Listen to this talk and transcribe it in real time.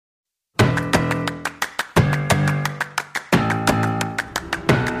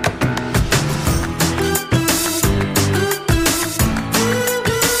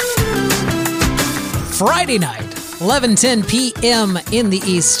Friday night, 11:10 p.m. in the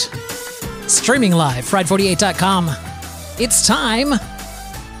East. Streaming live, Friday48.com. It's time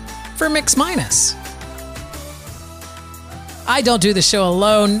for Mix Minus. I don't do the show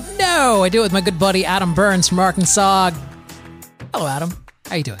alone. No, I do it with my good buddy Adam Burns from Arkansas. Hello, Adam.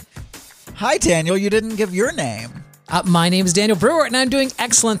 How you doing? Hi, Daniel. You didn't give your name. My name is Daniel Brewer, and I'm doing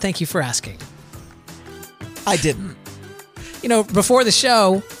excellent. Thank you for asking. I didn't. You know, before the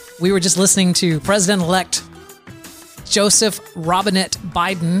show, we were just listening to President-elect Joseph Robinette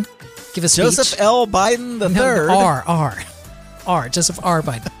Biden give a speech. Joseph L. Biden the third. R. Joseph R.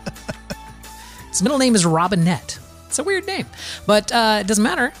 Biden. His middle name is Robinette. It's a weird name, but it doesn't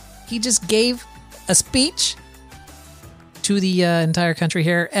matter. He just gave a speech to the entire country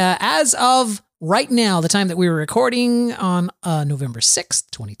here. As of right now, the time that we were recording on November 6th,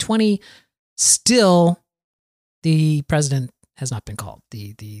 2020, still the president has not been called.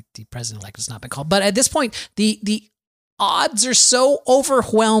 The president-elect has not been called. But at this point, the odds are so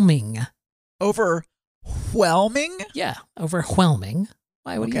overwhelming. Overwhelming? Yeah, overwhelming.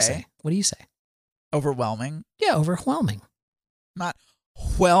 Why? What do you say? What do you say? Overwhelming? Yeah, overwhelming. Not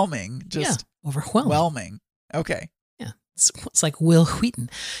whelming, just overwhelming. Whelming. Okay. Yeah, it's like Will Wheaton.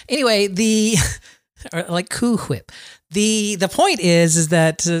 Anyway, or like Cool Whip. The point is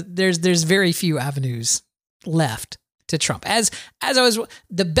that there's very few avenues left to Trump. As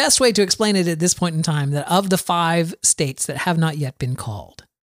the best way to explain it at this point in time, that of the 5 states that have not yet been called,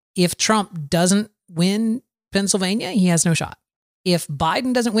 if Trump doesn't win Pennsylvania, he has no shot. If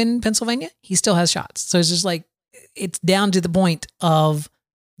Biden doesn't win Pennsylvania, he still has shots. So it's just like, it's down to the point of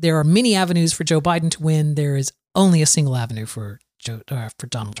there are many avenues for Joe Biden to win. There is only a single avenue for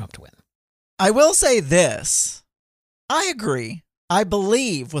Donald Trump to win. I will say this. I agree. I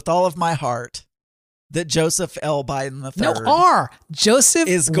believe with all of my heart that Joseph L. Biden III. No, R. Joseph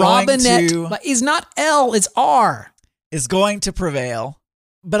is going Robinette. to. Is not L, it's R. Is going to prevail.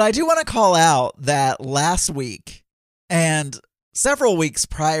 But I do want to call out that last week and several weeks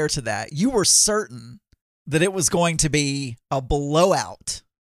prior to that, you were certain that it was going to be a blowout,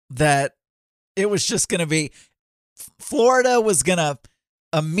 that it was just going to be Florida was going to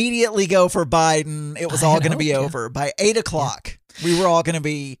immediately go for Biden. It was all going to be over by 8 o'clock. Yeah. We were all going to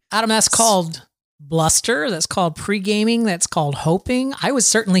be. Adam, that's called bluster. That's called pre-gaming. That's called hoping. I was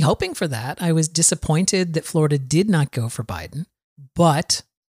certainly hoping for that. I was disappointed that Florida did not go for Biden, but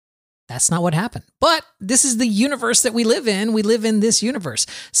that's not what happened. But this is the universe that we live in. We live in this universe.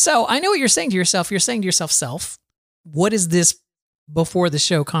 So I know what you're saying to yourself. You're saying to yourself, what is this before the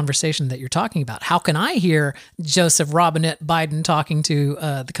show conversation that you're talking about? How can I hear Joseph Robinette Biden talking to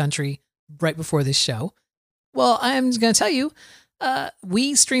the country right before this show? Well, I'm going to tell you,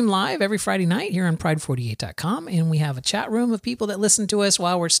 we stream live every Friday night here on Pride48.com, and we have a chat room of people that listen to us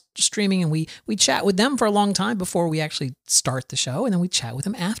while we're streaming, and we chat with them for a long time before we actually start the show, and then we chat with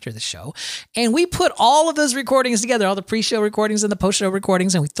them after the show. And we put all of those recordings together, all the pre-show recordings and the post-show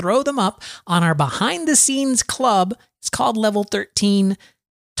recordings, and we throw them up on our behind-the-scenes club. It's called Level 13.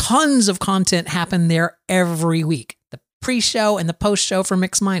 Tons of content happen there every week. The pre-show and the post-show for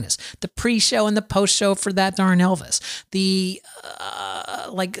Mix Minus, the pre-show and the post-show for That Darn Elvis, the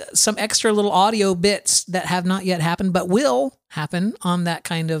like some extra little audio bits that have not yet happened but will happen on that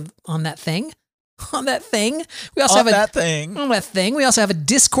thing. We also have that thing. We also have a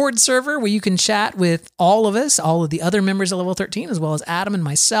Discord server where you can chat with all of us, all of the other members of Level 13, as well as Adam and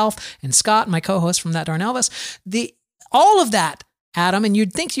myself and Scott, my co-host from That Darn Elvis. All of that, Adam, and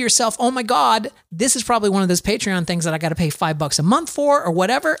you'd think to yourself, oh my God, this is probably one of those Patreon things that I got to pay $5 a month for or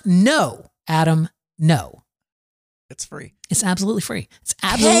whatever. No, Adam, no. It's free. It's absolutely free. It's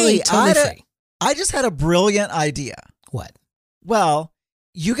absolutely totally free. I just had a brilliant idea. What? Well,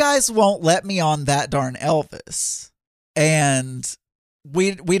 you guys won't let me on That Darn Elvis, and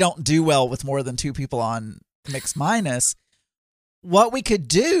we don't do well with more than 2 people on Mix Minus. What we could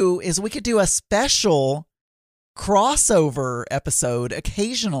do is we could do a special crossover episode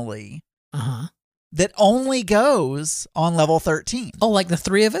occasionally that only goes on Level 13. Oh, like the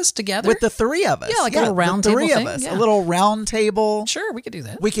 3 of us together? With the 3 of us. Yeah, like a little round table thing. A little round table. Sure, we could do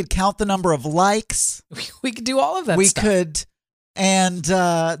that. We could count the number of likes. We could do all of that stuff. We could, and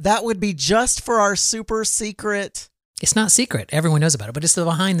that would be just for our super secret. It's not secret. Everyone knows about it, but it's the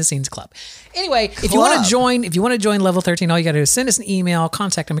behind the scenes club. Anyway, if you want to join Level 13, all you got to do is send us an email,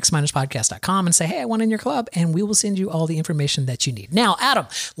 contact mixminuspodcast.com and say, hey, I want in your club, and we will send you all the information that you need. Now, Adam,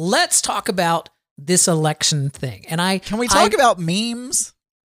 let's talk about this election thing. And can we talk about memes?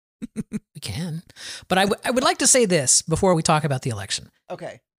 We can, but I would like to say this before we talk about the election.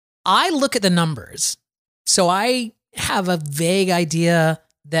 Okay. I look at the numbers, so I have a vague idea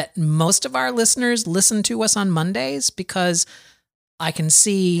that most of our listeners listen to us on Mondays, because I can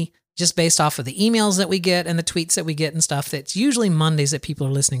see just based off of the emails that we get and the tweets that we get and stuff, that it's usually Mondays that people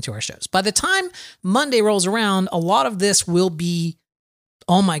are listening to our shows. By the time Monday rolls around, a lot of this will be,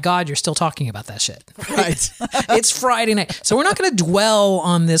 oh my God, you're still talking about that shit. Right. It's Friday night. So we're not going to dwell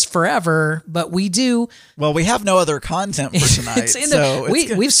on this forever, but we do. Well, we have no other content for tonight.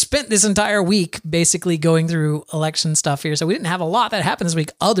 We've spent this entire week basically going through election stuff here. So we didn't have a lot that happened this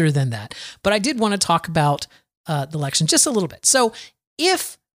week other than that. But I did want to talk about the election just a little bit. So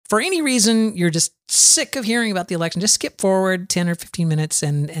if for any reason you're just sick of hearing about the election, just skip forward 10 or 15 minutes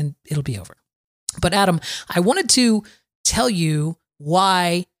and it'll be over. But Adam, I wanted to tell you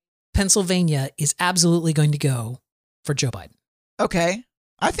why Pennsylvania is absolutely going to go for Joe Biden. Okay.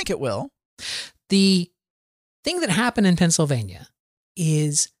 I think it will. The thing that happened in Pennsylvania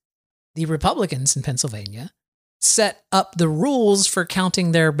is the Republicans in Pennsylvania set up the rules for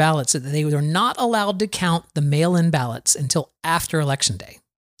counting their ballots, that they were not allowed to count the mail-in ballots until after Election Day.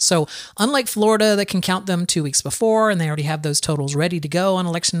 So unlike Florida that can count them 2 weeks before, and they already have those totals ready to go on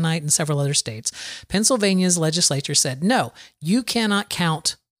election night, and several other states, Pennsylvania's legislature said, no, you cannot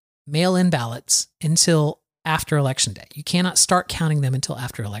count mail-in ballots until after Election Day. You cannot start counting them until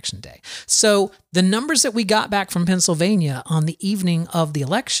after Election Day. So the numbers that we got back from Pennsylvania on the evening of the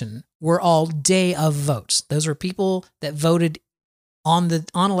election were all day of votes. Those were people that voted on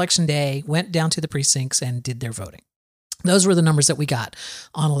Election Day, went down to the precincts and did their voting. Those were the numbers that we got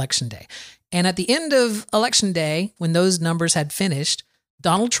on Election Day. And at the end of Election Day, when those numbers had finished,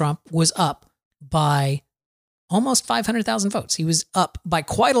 Donald Trump was up by almost 500,000 votes. He was up by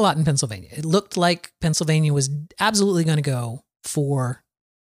quite a lot in Pennsylvania. It looked like Pennsylvania was absolutely going to go for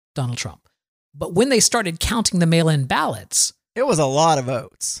Donald Trump. But when they started counting the mail-in ballots, it was a lot of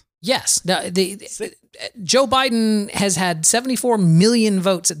votes. Yes. Joe Biden has had 74 million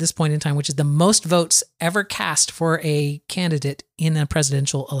votes at this point in time, which is the most votes ever cast for a candidate in a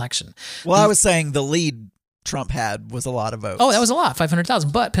presidential election. Well, I was saying the lead Trump had was a lot of votes. Oh, that was a lot,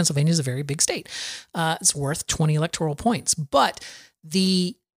 500,000. But Pennsylvania is a very big state. It's worth 20 electoral points. But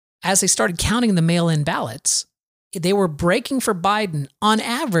as they started counting the mail-in ballots, they were breaking for Biden on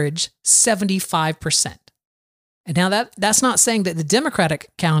average 75%. And now that's not saying that the Democratic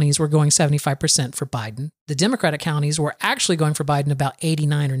counties were going 75% for Biden. The Democratic counties were actually going for Biden about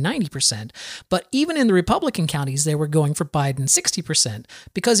 89 or 90%. But even in the Republican counties, they were going for Biden 60%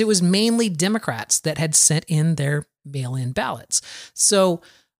 because it was mainly Democrats that had sent in their mail-in ballots. So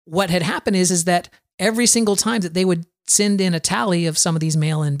what had happened is that every single time that they would send in a tally of some of these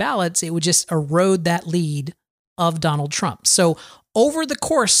mail-in ballots, it would just erode that lead of Donald Trump. So over the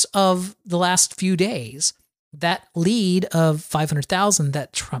course of the last few days, that lead of 500,000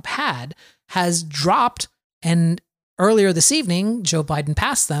 that Trump had has dropped. And earlier this evening, Joe Biden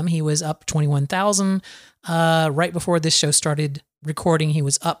passed them. He was up 21,000. Right before this show started recording, he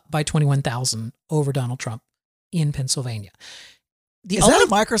was up by 21,000 over Donald Trump in Pennsylvania. Is that a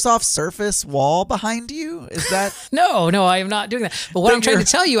Microsoft Surface wall behind you? Is that? No, I am not doing that. But what I'm trying to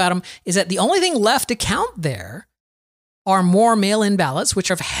tell you, Adam, is that the only thing left to count there are more mail-in ballots, which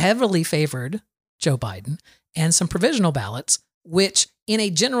have heavily favored Joe Biden, and some provisional ballots, which in a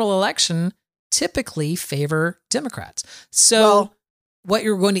general election typically favor Democrats. So what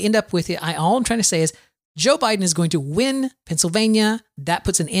you're going to end up with, all I'm trying to say is Joe Biden is going to win Pennsylvania. That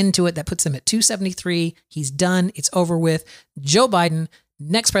puts an end to it. That puts him at 273. He's done. It's over with. Joe Biden,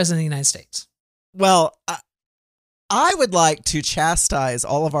 next president of the United States. Well, I would like to chastise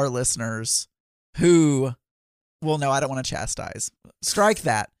all of our listeners who, well, no, I don't want to chastise. Strike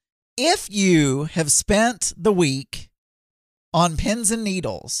that. If you have spent the week on pins and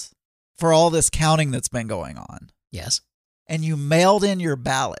needles for all this counting that's been going on. Yes. And you mailed in your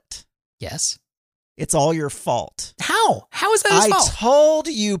ballot. Yes. It's all your fault. How? How is that his fault? I told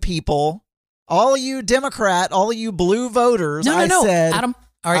you people, all of you Democrat, all of you blue voters, No, Adam,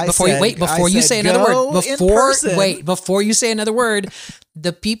 all right, before you say another word,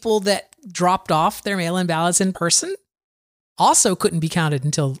 the people that dropped off their mail-in ballots in person also couldn't be counted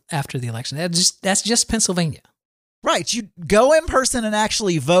until after the election. That's just Pennsylvania. Right. You go in person and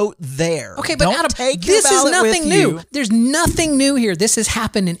actually vote there. Okay, but Don't Adam, take this your is nothing new. you. There's nothing new here. This has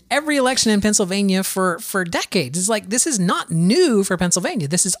happened in every election in Pennsylvania for decades. It's like, this is not new for Pennsylvania.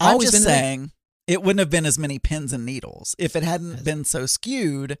 This has always been. I'm just saying, it wouldn't have been as many pins and needles if it hadn't been so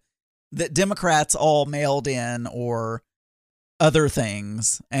skewed that Democrats all mailed in or other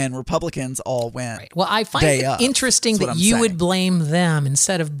things, and Republicans all went. Right. Well, I find it interesting that you would blame them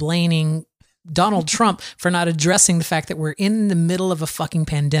instead of blaming Donald Trump for not addressing the fact that we're in the middle of a fucking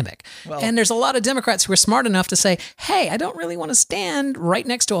pandemic. Well, and there's a lot of Democrats who are smart enough to say, hey, I don't really want to stand right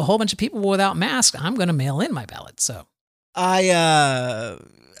next to a whole bunch of people without masks. I'm going to mail in my ballot. So I'm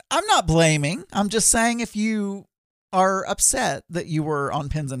not blaming. I'm just saying if you are upset that you were on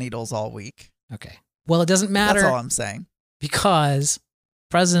pins and needles all week. Okay. Well, it doesn't matter. That's all I'm saying. Because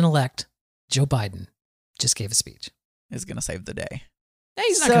President-elect Joe Biden just gave a speech. Is going to save the day. Hey,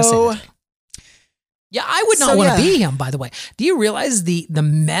 he's not going to save the day. Yeah, I would not want to be him, by the way. Do you realize the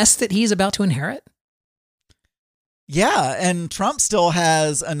mess that he's about to inherit? Yeah, and Trump still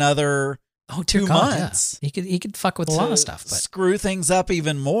has another 2 months. Yeah. He could fuck with a lot of stuff. But screw things up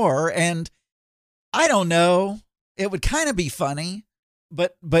even more. And I don't know. It would kind of be funny,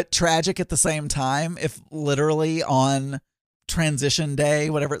 but tragic at the same time if literally on transition day,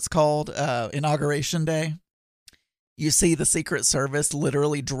 whatever it's called, inauguration day, you see the Secret Service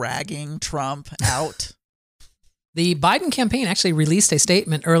literally dragging Trump out. The Biden campaign actually released a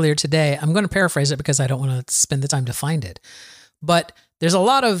statement earlier today. I'm going to paraphrase it because I don't want to spend the time to find it. But there's a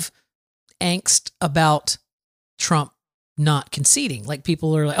lot of angst about Trump not conceding. Like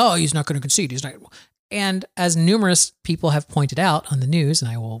people are like, oh, he's not going to concede. He's not. And as numerous people have pointed out on the news, and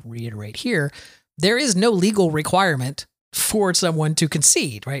I will reiterate here, there is no legal requirement for someone to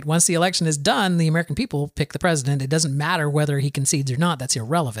concede, right? Once the election is done, the American people pick the president. It doesn't matter whether he concedes or not. That's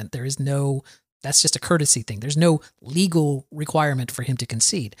irrelevant. That's just a courtesy thing. There's no legal requirement for him to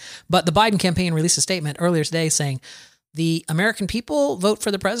concede. But the Biden campaign released a statement earlier today saying the American people vote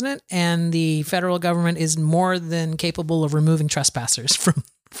for the president and the federal government is more than capable of removing trespassers from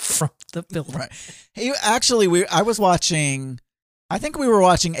the building. Right. I was watching, I think we were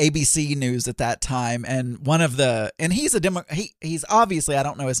watching ABC News at that time, and he's he's obviously, I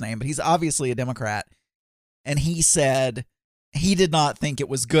don't know his name, but he's obviously a Democrat, and he said he did not think it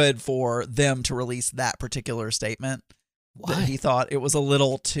was good for them to release that particular statement. Why? That he thought it was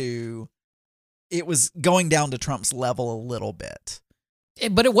it was going down to Trump's level a little bit.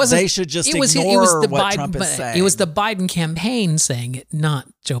 But it wasn't. They should just ignore what Trump is saying. It was the Biden campaign saying it, not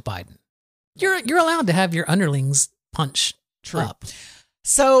Joe Biden. You're allowed to have your underlings punch up.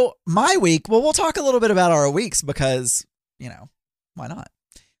 So my week, well, we'll talk a little bit about our weeks because, why not?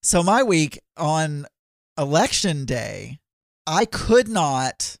 So my week on election day, I could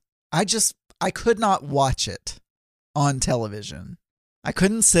not watch it on television. I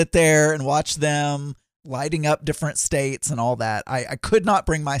couldn't sit there and watch them lighting up different states and all that. I could not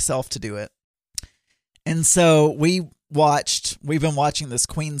bring myself to do it. And so we've been watching this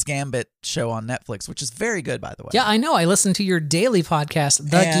Queen's Gambit show on Netflix, which is very good, by the way. Yeah, I know. I listened to your daily podcast,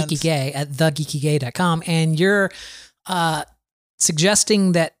 The Geeky Gay, at thegeekygay.com, and you're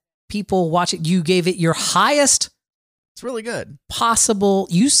suggesting that people watch it. You gave it your highest. It's really good. Possible.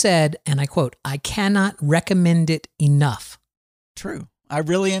 You said, and I quote, I cannot recommend it enough. True. I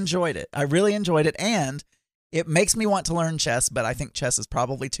really enjoyed it. And it makes me want to learn chess, but I think chess is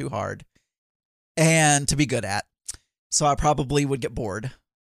probably too hard and to be good at. So I probably would get bored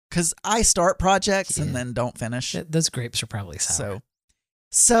because I start projects and then don't finish. Those grapes are probably sour.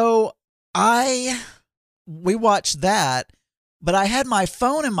 So we watched that, but I had my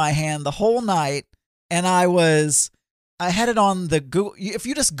phone in my hand the whole night, and I had it on the Google. If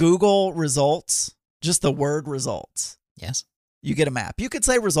you just Google results, just the word results. Yes. You get a map. You could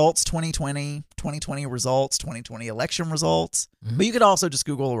say results 2020 results, 2020 election results, but you could also just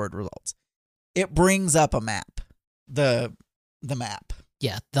Google the word results. It brings up a map, the map.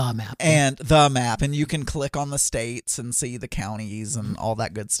 Yeah, the map. And the map, and you can click on the states and see the counties and all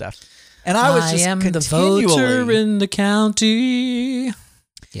that good stuff. And I was just the voter in the county.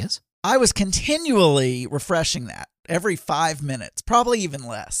 Yes. I was continually refreshing that every 5 minutes, probably even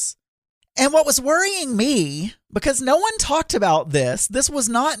less. And what was worrying me, because no one talked about this was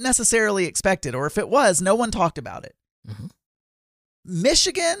not necessarily expected, or if it was, no one talked about it. Mm-hmm.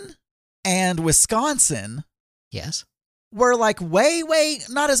 Michigan and Wisconsin, yes, were like way,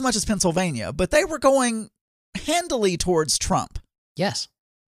 not as much as Pennsylvania, but they were going handily towards Trump. Yes.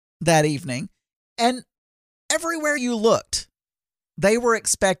 That evening. And everywhere you looked, they were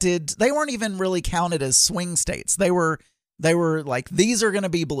expected, they weren't even really counted as swing states. They were like, these are going to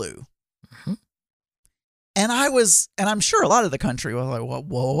be blue. Mm-hmm. And I'm sure a lot of the country was like,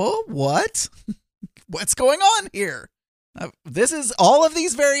 whoa, what? What's going on here? This is all of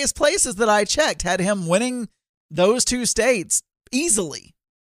these various places that I checked had him winning those two states easily.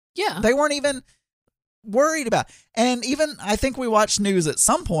 Yeah. They weren't even worried about. And even, I think we watched news at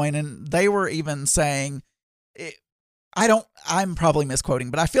some point and they were even saying, I'm probably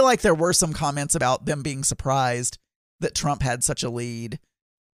misquoting, but I feel like there were some comments about them being surprised that Trump had such a lead.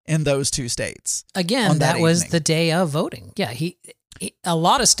 in those two states. Again, on that was evening. the day of voting. Yeah, a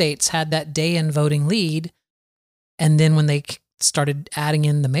lot of states had that day in voting lead. And then when they started adding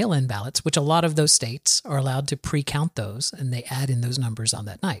in the mail-in ballots, which a lot of those states are allowed to pre-count those, and they add in those numbers on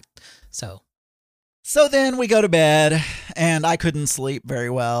that night. So then we go to bed, and I couldn't sleep very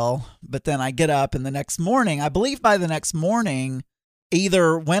well. But then I get up, and the next morning, I believe by the next morning,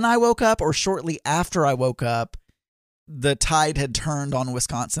 either when I woke up or shortly after I woke up, the tide had turned on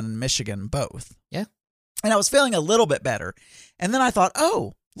Wisconsin and Michigan both. Yeah. And I was feeling a little bit better. And then I thought,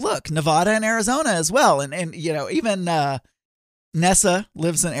 oh, look, Nevada and Arizona as well. And you know, even Nessa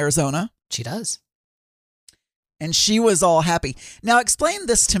lives in Arizona. She does. And she was all happy. Now, explain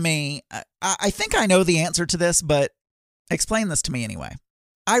this to me. I think I know the answer to this, but explain this to me anyway.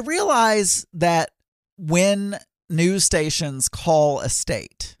 I realize that when news stations call a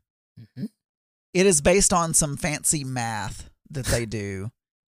state, it is based on some fancy math that they do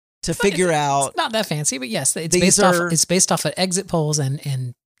to figure out. It's not that fancy, but yes, it's based off of exit polls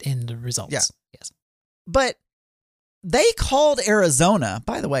and the results. Yeah. Yes. But they called Arizona.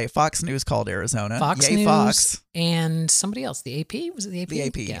 By the way, Fox News called Arizona. Fox Yay, News Fox. and somebody else. The AP? Was it the AP? The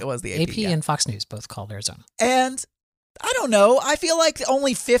AP. Yeah. It was the AP. AP yeah. and Fox News both called Arizona. And I don't know. I feel like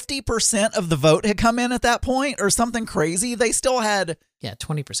only 50% of the vote had come in at that point or something crazy. They still had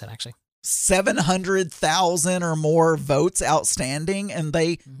 20% actually. 700,000 or more votes outstanding, and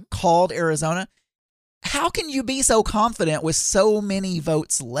they called Arizona. How can you be so confident with so many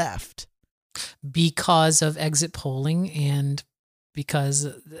votes left? Because of exit polling and because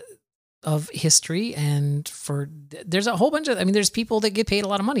of history, and there's a whole bunch of, there's people that get paid a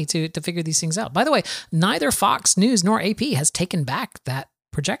lot of money to figure these things out. By the way, neither Fox News nor AP has taken back that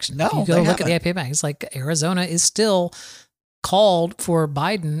projection. No, if you go look at the AP bank, it's like Arizona is still called for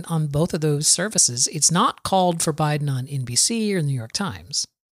Biden on both of those services. It's not called for Biden on NBC or the New York Times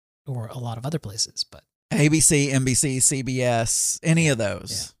or a lot of other places, but ABC, NBC, CBS, any of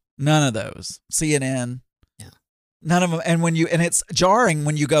those. Yeah. None of those. CNN. Yeah. None of them. And it's jarring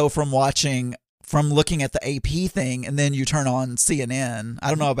when you go from looking at the AP thing and then you turn on CNN. I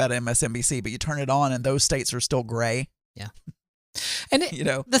don't know about MSNBC, but you turn it on and those states are still gray. Yeah. And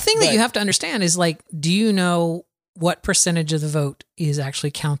the thing that you have to understand is, like, do you know what percentage of the vote is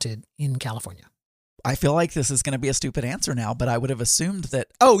actually counted in California? I feel like this is going to be a stupid answer now, but I would have assumed that.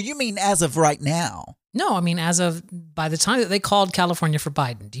 Oh, you mean as of right now? No, by the time that they called California for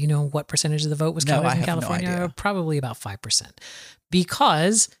Biden, do you know what percentage of the vote was counted in California? No idea. Probably about 5%,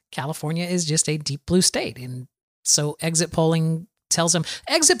 because California is just a deep blue state. And so exit polling tells them,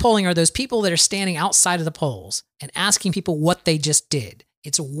 exit polling are those people that are standing outside of the polls and asking people what they just did.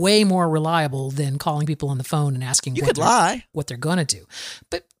 It's way more reliable than calling people on the phone and asking what they're going to do.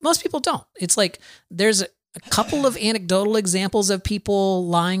 But most people don't. It's like there's a couple of anecdotal examples of people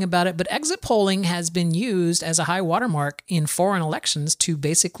lying about it, but exit polling has been used as a high watermark in foreign elections to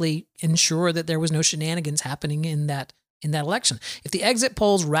basically ensure that there was no shenanigans happening in that election. If the exit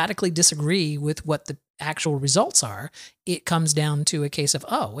polls radically disagree with what the actual results are, it comes down to a case of,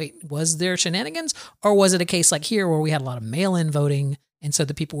 oh, wait, was there shenanigans? Or was it a case like here where we had a lot of mail-in voting, and so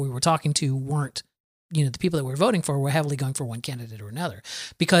the people we were talking to weren't, the people that we were voting for were heavily going for one candidate or another,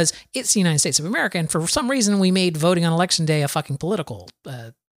 because it's the United States of America. And for some reason, we made voting on election day a fucking political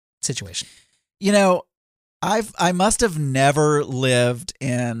situation. I must have never lived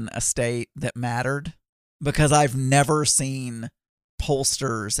in a state that mattered, because I've never seen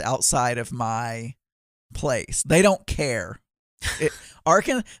pollsters outside of my place. They don't care.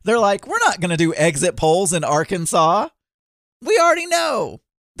 They're like, we're not going to do exit polls in Arkansas. We already know.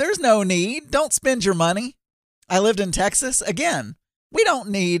 There's no need. Don't spend your money. I lived in Texas. Again, we don't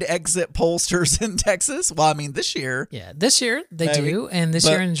need exit pollsters in Texas. Well, this year. Yeah, this year they do. And this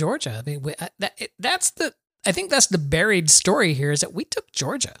year in Georgia. I think that's the buried story here, is that we took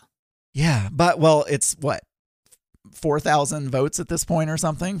Georgia. Yeah, but it's what? 4,000 votes at this point or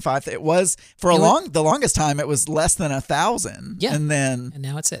something. It was the longest time. It was less than 1,000. Yeah, and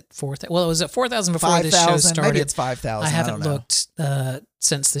now it's at 4,000. Well, it was at 4,000 before this show started. Maybe it's 5,000. I haven't looked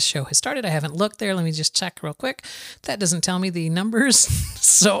since the show has started. I haven't looked there. Let me just check real quick. That doesn't tell me the numbers,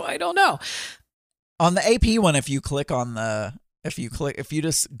 so I don't know. On the AP one, if you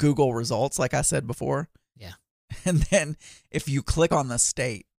just Google results, like I said before. Yeah, and then if you click on the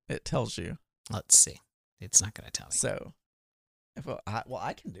state, it tells you. Let's see. It's not going to tell me. So,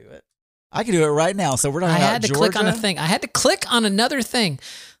 I can do it. I can do it right now. So we're talking about Georgia. Click on a thing. I had to click on another thing.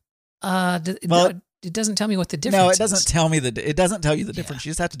 It doesn't tell me what the difference is. No, it doesn't tell me it doesn't tell you the difference.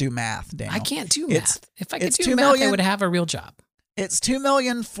 You just have to do math, Daniel. I can't do math. If I could do math, I would have a real job. It's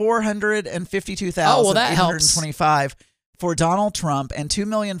 2,452,825 for Donald Trump and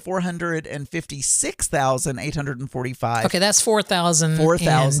 2,456,845. Okay, that's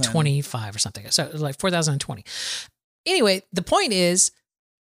 4,025 or something. So like 4,020. Anyway, the point is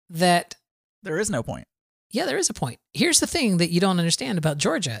that There is no point. yeah, there is a point. Here's the thing that you don't understand about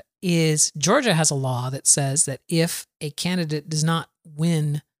Georgia is Georgia has a law that says that if a candidate does not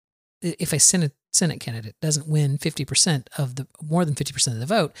win, if a Senate candidate doesn't win 50% of the more than 50% of the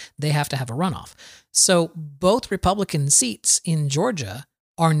vote, they have to have a runoff. So both Republican seats in Georgia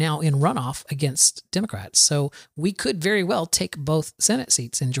are now in runoff against Democrats. So we could very well take both Senate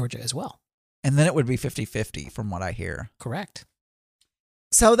seats in Georgia as well. And then it would be 50-50 from what I hear. Correct.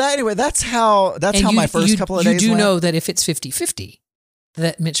 So that's how my first couple of days You do went. know that if it's 50-50,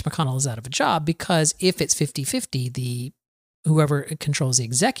 that Mitch McConnell is out of a job, because if it's 50-50, whoever controls the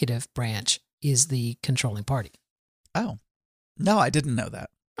executive branch is the controlling party. Oh, no, I didn't know that.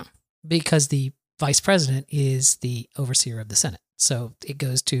 Because the vice president is the overseer of the Senate. So it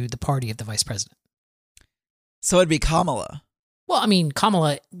goes to the party of the vice president. So it'd be Kamala. Well, I mean,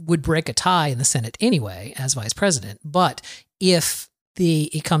 Kamala would break a tie in the Senate anyway as vice president. But if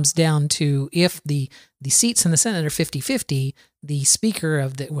it comes down to if the seats in the Senate are 50-50, the speaker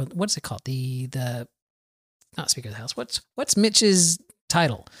of the, what's it called? The not speaker of the House. What's Mitch's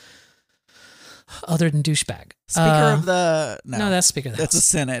title? Other than douchebag. Speaker of the... No, that's Speaker of the That's House. the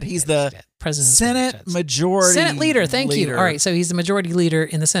Senate. He's the President. Senate majority Senate leader. Thank you. leader. All right. So he's the majority leader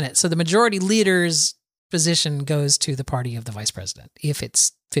in the Senate. So the majority leader's position goes to the party of the vice president if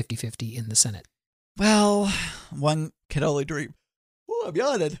it's 50-50 in the Senate. Well, one could only dream. Oh, I'm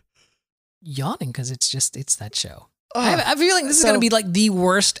yawning. Yawning because it's that show. Oh, I have a feeling this is going to be like the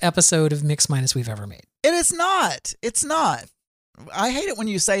worst episode of Mix Minus we've ever made. It is not. It's not. I hate it when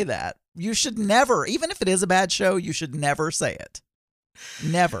you say that. You should never, even if it is a bad show, you should never say it.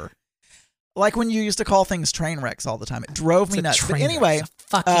 Never. Like when you used to call things train wrecks all the time. It drove me nuts. But anyway, it's a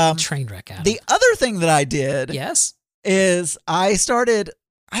fucking train wreck. Adam. The other thing that I did yes is I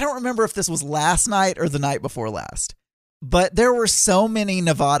don't remember if this was last night or the night before last, but there were so many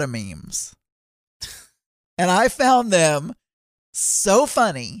Nevada memes. And I found them so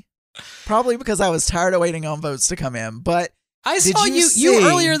funny, probably because I was tired of waiting on votes to come in. But I saw you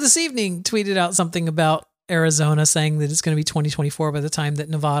earlier this evening tweeted out something about Arizona saying that it's going to be 2024 by the time that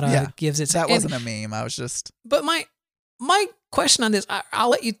Nevada gives its... That wasn't a meme. I was just... But my question on this, I'll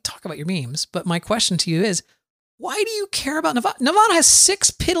let you talk about your memes, but my question to you is, why do you care about Nevada? Nevada has 6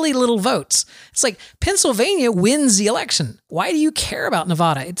 piddly little votes. It's like Pennsylvania wins the election. Why do you care about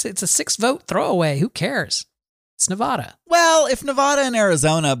Nevada? It's a 6-vote throwaway. Who cares? It's Nevada. Well, if Nevada and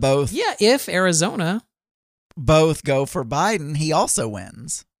Arizona both... Yeah, if Arizona... both go for Biden, he also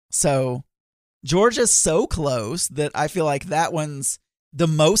wins. So Georgia's so close that I feel like that one's the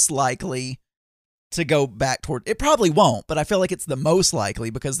most likely to go back toward. It probably won't, but I feel like it's the most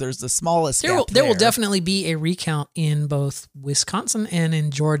likely because there's the smallest gap there will definitely be a recount in both Wisconsin and in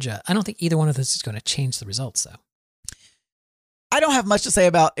Georgia. I don't think either one of those is going to change the results, though. I don't have much to say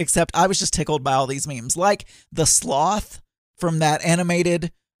about, except I was just tickled by all these memes. Like the sloth from that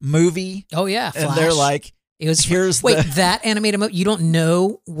animated movie. Oh, yeah. Flash. And they're like, it was the, that animated movie. You don't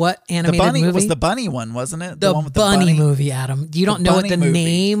know what animated movie? It was the bunny one, wasn't it? The one with bunny movie, Adam. You don't know what the movie.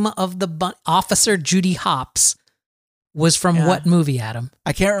 name of the Officer Judy Hopps was from what movie, Adam?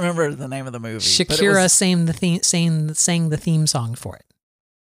 I can't remember the name of the movie. Shakira sang the theme song for it.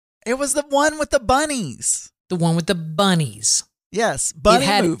 It was the one with the bunnies. The one with the bunnies. Yes, bunny it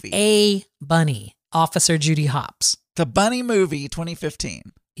had movie. A bunny, Officer Judy Hopps. The bunny movie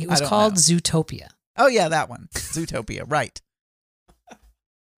 2015. It was called Zootopia. Oh, yeah, that one. Zootopia, right.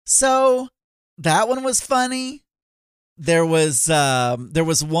 So that one was funny. There was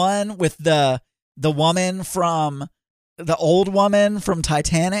one with the woman from the old woman from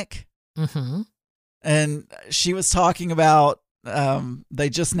Titanic. Mm-hmm. And she was talking about they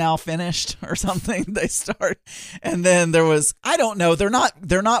just now finished or something. They start. And then there was, I don't know. They're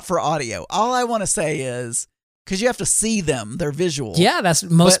not for audio. All I want to say is, because you have to see them, they're visual. Yeah, that's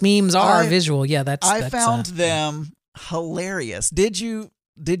most memes are visual. Yeah, I found them hilarious. Did you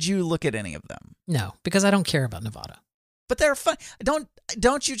look at any of them? No, because I don't care about Nevada. But they're fun.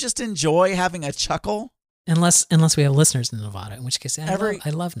 Don't you just enjoy having a chuckle? Unless we have listeners in Nevada, in which case I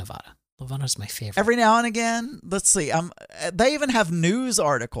love Nevada. Nevada's my favorite. Every now and again, let's see. They even have news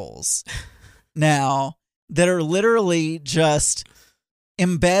articles now that are literally just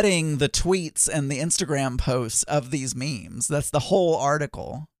embedding the tweets and the Instagram posts of these memes. That's the whole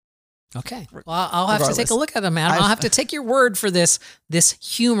article. Okay. Well, I'll have to take a look at them, Adam. I'll have to take your word for this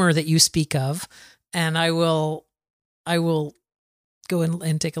humor that you speak of, and I will go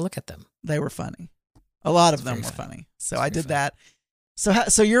and take a look at them. They were funny. A lot of them very were funny. funny. So I did that.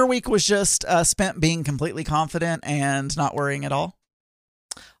 So your week was just spent being completely confident and not worrying at all?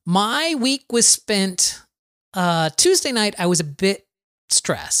 My week was spent Tuesday night. I was a bit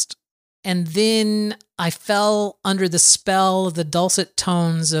stressed. And then I fell under the spell of the dulcet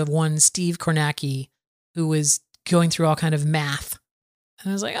tones of one Steve Kornacki, who was going through all kind of math.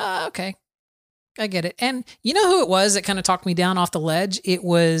 And I was like, oh, okay. I get it. And you know who it was that kind of talked me down off the ledge? It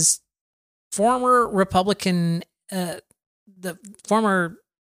was former Republican, the former,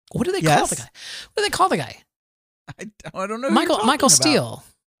 what do they call the guy? What do they call the guy? I don't know. Michael Steele.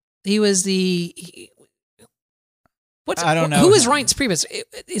 He was I don't know. Who is Reince Priebus?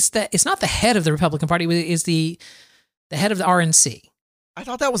 It's not the head of the Republican Party. It's the head of the RNC. I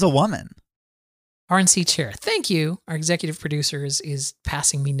thought that was a woman. RNC chair. Thank you. Our executive producer is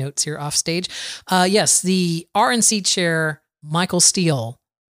passing me notes here off stage. Yes, the RNC chair, Michael Steele,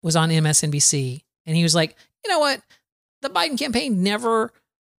 was on MSNBC, and he was like, you know what? The Biden campaign never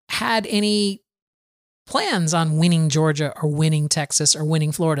had any plans on winning Georgia or winning Texas or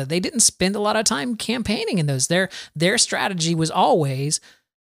winning Florida. They didn't spend a lot of time campaigning in those. Their strategy was always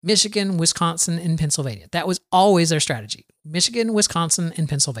Michigan, Wisconsin, and Pennsylvania. That was always their strategy. Michigan, Wisconsin, and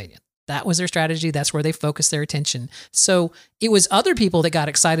Pennsylvania. That was their strategy. That's where they focused their attention. So it was other people that got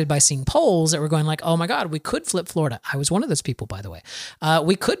excited by seeing polls that were going like, oh my God, we could flip Florida. I was one of those people, by the way.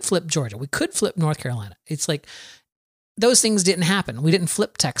 We could flip Georgia. We could flip North Carolina. It's like those things didn't happen. We didn't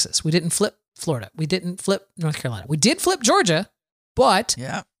flip Texas. We didn't flip Florida. We didn't flip North Carolina. We did flip Georgia, but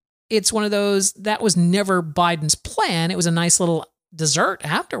it's one of those that was never Biden's plan. It was a nice little dessert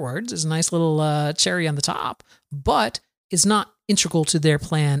afterwards. It's a nice little cherry on the top, but it's not integral to their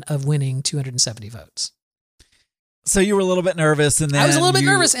plan of winning 270 votes. So you were a little bit nervous, and then I was a little bit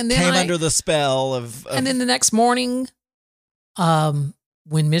nervous, and then came under the spell of. And then the next morning, when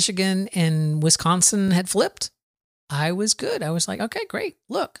Michigan and Wisconsin had flipped, I was good. I was like, okay, great.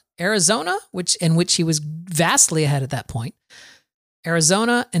 Look, Arizona, which he was vastly ahead at that point.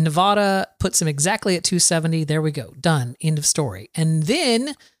 Arizona and Nevada puts him exactly at 270. There we go. Done. End of story. And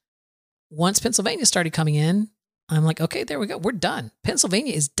then once Pennsylvania started coming in, I'm like, okay, there we go. We're done.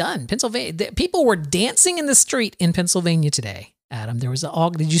 Pennsylvania is done. People were dancing in the street in Pennsylvania today, Adam. There was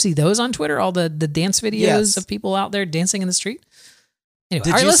did you see those on Twitter? All the dance videos of people out there dancing in the street? Anyway,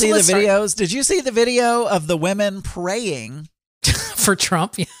 Did you see the videos? Did you see the video of the women praying for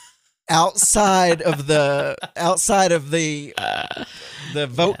Trump? Yeah. outside of the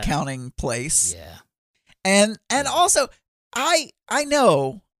vote counting place? Yeah. And also I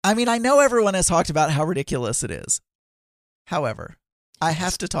know everyone has talked about how ridiculous it is. However, I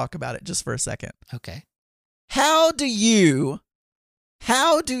have to talk about it just for a second. Okay. How do you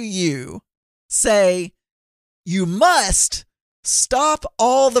say you must stop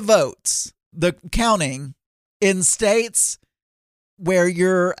all the votes, the counting in states where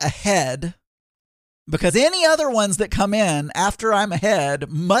you're ahead, because any other ones that come in after I'm ahead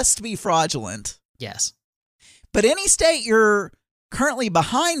must be fraudulent? Yes. But any state you're currently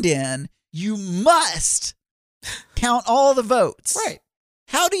behind in, you must count all the votes. Right.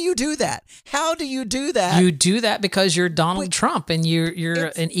 How do you do that? You do that because you're Donald Trump, and you're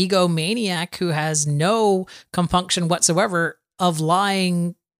an egomaniac who has no compunction whatsoever of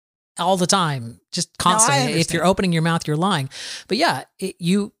lying all the time, just constantly. If you're opening your mouth, you're lying. But yeah,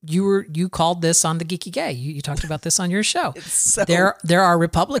 you called this on the Geeky Gay. You talked about this on your show. There are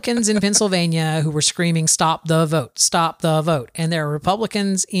Republicans in Pennsylvania who were screaming, "Stop the vote! Stop the vote!" And there are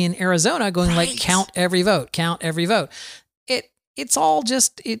Republicans in Arizona going like, "Count every vote! Count every vote!" It's all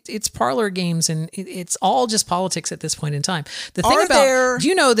just it's parlor games, and it's all just politics at this point in time. The thing do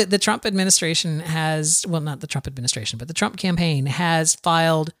you know that the Trump administration has, well, not the Trump administration, but the Trump campaign has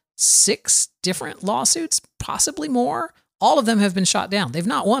filed 6 different lawsuits, possibly more. All of them have been shot down. They've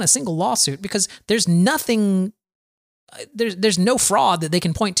not won a single lawsuit because there's nothing. There's no fraud that they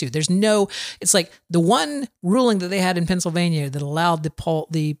can point to. It's like the one ruling that they had in Pennsylvania that allowed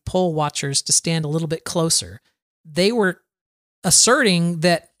the poll watchers to stand a little bit closer. They were asserting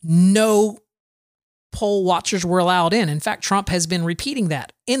that no poll watchers were allowed in. In fact, Trump has been repeating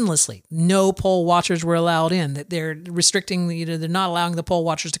that endlessly. No poll watchers were allowed in, that they're restricting, they're not allowing the poll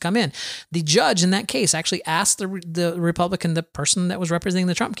watchers to come in. The judge in that case actually asked the Republican, the person that was representing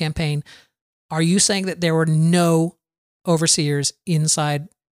the Trump campaign, are you saying that there were no overseers inside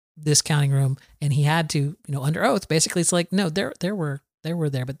this counting room? And he had to, under oath, basically it's like, no, there were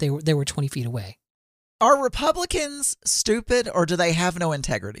there, but they were 20 feet away. Are Republicans stupid, or do they have no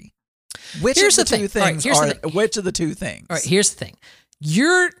integrity? Which of the two things? All right, here's the thing.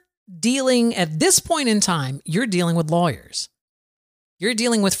 You're dealing, at this point in time, you're dealing with lawyers. You're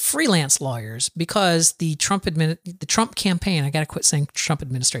dealing with freelance lawyers because the Trump campaign, I got to quit saying Trump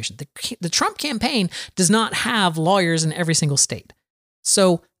administration. The Trump campaign does not have lawyers in every single state.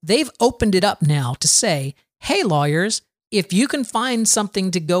 So they've opened it up now to say, hey, lawyers, if you can find something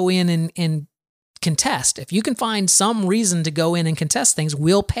to go in and contest, if you can find some reason to go in and contest things,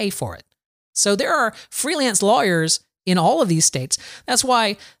 we'll pay for it. So there are freelance lawyers in all of these states. That's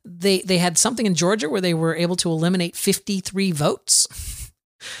why they had something in Georgia where they were able to eliminate 53 votes.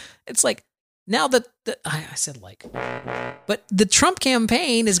 It's like, now that I said like, but the Trump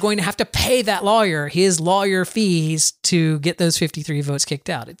campaign is going to have to pay that lawyer his lawyer fees to get those 53 votes kicked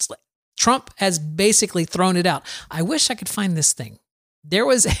out. It's like Trump has basically thrown it out. I wish I could find this thing. There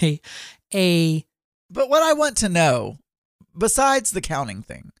was a. But what I want to know, besides the counting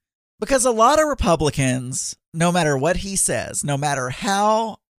thing, because a lot of Republicans, no matter what he says, no matter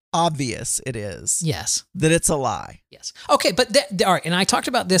how obvious it is, yes, that it's a lie. Yes. Okay, but all right, and I talked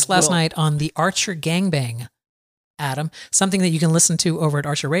about this last night on the Archer Gangbang, Adam, something that you can listen to over at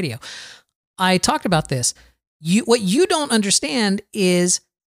Archer Radio. I talked about this. What you don't understand is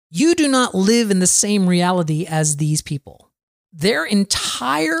you do not live in the same reality as these people. Their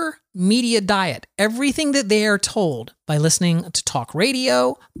entire media diet, everything that they are told by listening to talk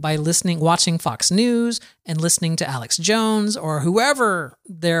radio, by watching Fox News and listening to Alex Jones or whoever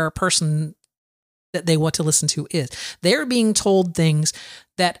their person that they want to listen to is, they're being told things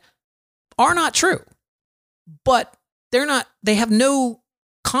that are not true, but they have no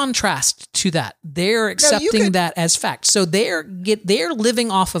contrast to that. They're accepting that as fact. So they're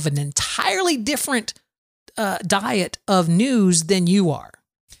living off of an entirely different diet of news than you are.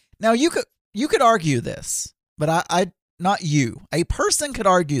 Now you could argue this, but I not you. A person could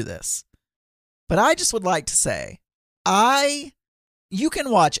argue this, but I just would like to say, you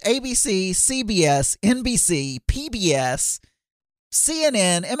can watch ABC, CBS, NBC, PBS,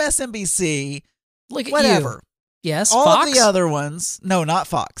 CNN, MSNBC, look at whatever. You. Yes, all Fox? of the other ones. No, not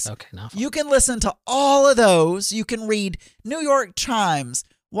Fox. Okay, not Fox. You can listen to all of those. You can read New York Times,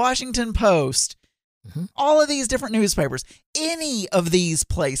 Washington Post, all of these different newspapers, any of these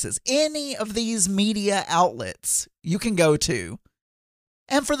places, any of these media outlets you can go to.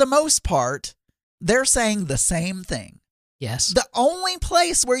 And for the most part, they're saying the same thing. Yes. The only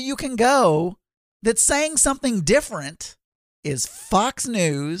place where you can go that's saying something different is Fox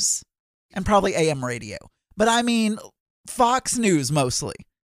News and probably AM radio. But I mean, Fox News mostly.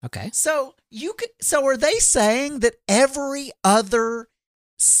 Okay. So are they saying that every other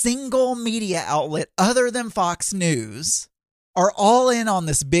single media outlet other than Fox News are all in on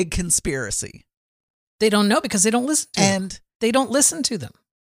this big conspiracy? They don't know because they don't listen to them. They don't listen to them.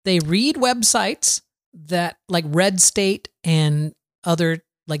 They read websites that like Red State and other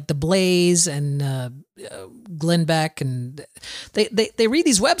like The Blaze and Glenn Beck, and they read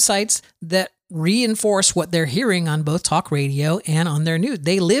these websites that reinforce what they're hearing on both talk radio and on their news.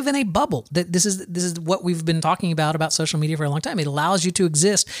 They live in a bubble. This is what we've been talking about social media for a long time. It allows you to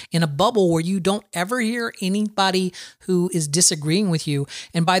exist in a bubble where you don't ever hear anybody who is disagreeing with you.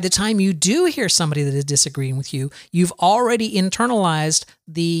 And by the time you do hear somebody that is disagreeing with you, you've already internalized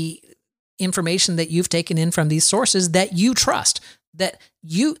the information that you've taken in from these sources that you trust.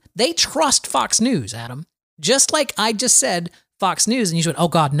 They trust Fox News, Adam. Just like I just said Fox News, and you said, oh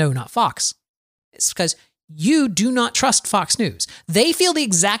God, no, not Fox. It's because you do not trust Fox News. They feel the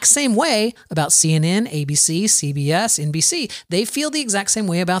exact same way about CNN, ABC, CBS, NBC. They feel the exact same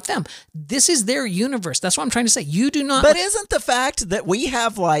way about them. This is their universe. That's what I'm trying to say. You do not. But isn't the fact that we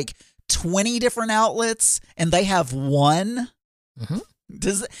have like 20 different outlets and they have one? Mm-hmm.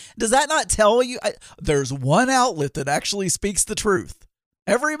 Does that not tell you there's one outlet that actually speaks the truth?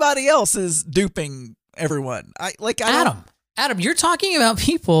 Everybody else is duping everyone. Adam, you're talking about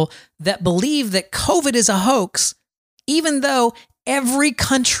people that believe that COVID is a hoax, even though every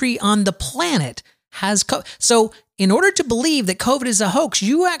country on the planet has COVID. So in order to believe that COVID is a hoax,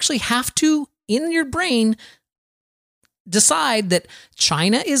 you actually have to, in your brain, decide that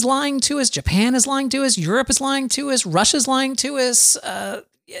China is lying to us, Japan is lying to us, Europe is lying to us, Russia's lying to us,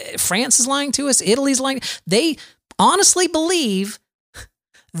 France is lying to us, Italy's lying. They honestly believe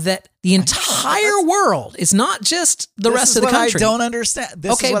that the entire world is not just the rest of the country. I don't understand.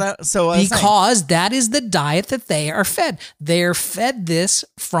 Because that is the diet that they are fed. They're fed this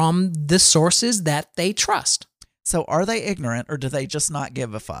from the sources that they trust. So are they ignorant or do they just not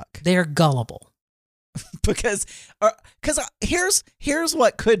give a fuck? They're gullible. because here's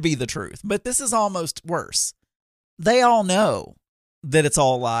what could be the truth, but this is almost worse. They all know that it's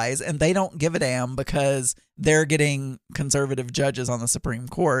all lies and they don't give a damn because they're getting conservative judges on the Supreme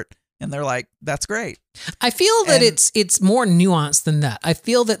Court And they're like, that's great. I feel that And- it's more nuanced than that. I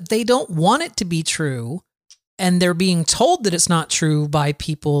feel that they don't want it to be true, and they're being told that it's not true by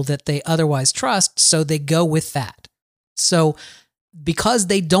people that they otherwise trust, so they go with that. So because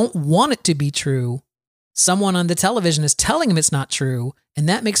they don't want it to be true, someone on the television is telling them it's not true, and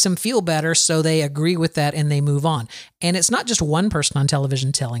that makes them feel better, so they agree with that and they move on. And it's not just one person on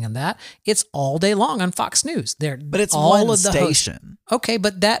television telling them that. It's all day long on Fox News. But it's all one of the hosts. station. Okay,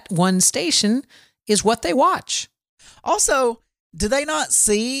 but that one station is what they watch. Also, do they not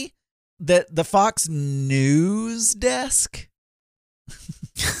see that the Fox News desk,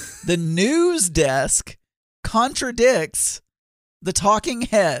 the news desk contradicts the talking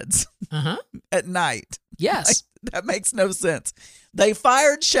heads Uh-huh. at night? Yes. That makes no sense. They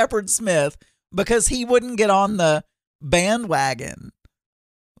fired Shepard Smith because he wouldn't get on the bandwagon.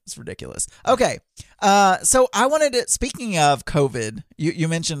 It's ridiculous. Okay. So I wanted to, speaking of COVID, you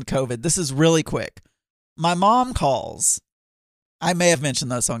mentioned COVID. This is really quick. My mom calls. I may have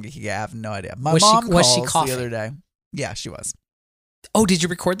mentioned this on Geeky Guy. I have no idea. My mom was she calls coughing? the other day. Yeah, she was. Oh, did you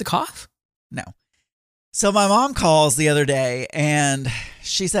record the cough? No. So my mom calls the other day and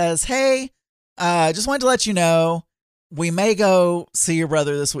she says, hey, just wanted to let you know, we may go see your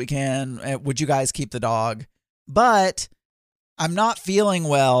brother this weekend. Would you guys keep the dog? But I'm not feeling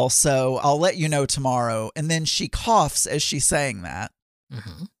well, so I'll let you know tomorrow. And then she coughs as she's saying that.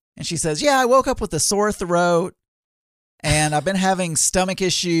 Mm-hmm. And she says, yeah, I woke up with a sore throat and I've been having stomach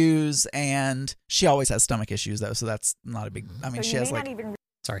issues. And she always has stomach issues, though. So that's not a big, I mean, she has like.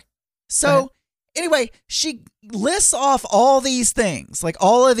 Sorry. So anyway, she lists off all these things, like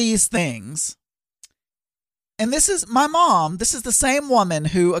all of these things. And this is my mom. This is the same woman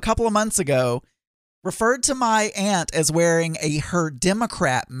who a couple of months ago referred to my aunt as wearing her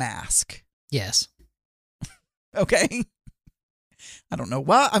Democrat mask. Yes. Okay. I don't know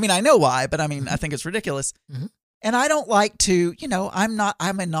why. I mean, I know why, but I mean, I think it's ridiculous. Mm-hmm. And I don't like to,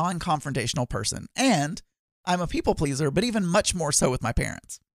 I'm a non-confrontational person and I'm a people pleaser, but even much more so with my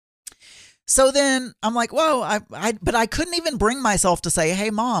parents. So then I'm like, whoa, but I couldn't even bring myself to say, hey,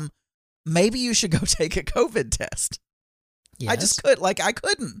 Mom, maybe you should go take a COVID test. Yes. I just I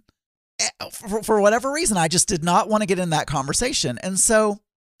couldn't. For whatever reason, I just did not want to get in that conversation. And so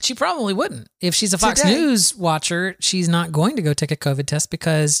She probably wouldn't. If she's a Fox Today- News watcher, she's not going to go take a COVID test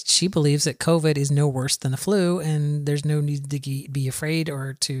because she believes that COVID is no worse than the flu and there's no need to be afraid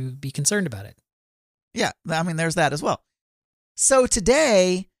or to be concerned about it. yeah, I mean, there's that as well. So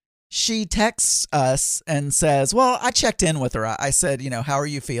today she texts us and says, well, I checked in with her. I said, how are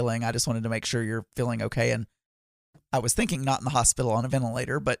you feeling? I just wanted to make sure you're feeling okay. And I was thinking not in the hospital on a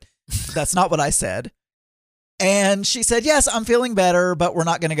ventilator, but that's not what I said. And she said, yes, I'm feeling better, but we're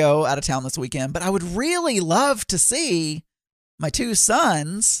not going to go out of town this weekend. But I would really love to see my two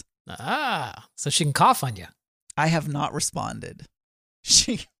sons. So she can cough on you. I have not responded.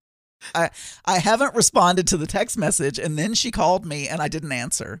 I haven't responded to the text message, and then she called me and I didn't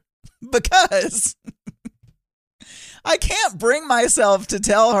answer because I can't bring myself to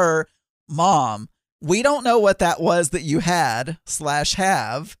tell her, Mom, we don't know what that was that you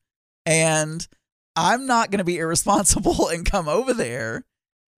had/have, and I'm not going to be irresponsible and come over there.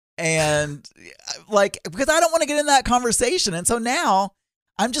 And because I don't want to get in that conversation. And so now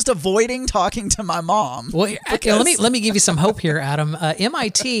I'm just avoiding talking to my mom. Well, let me give you some hope here, Adam.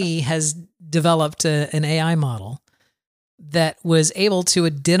 MIT has developed an AI model that was able to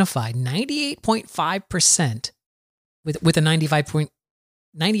identify 98.5% with a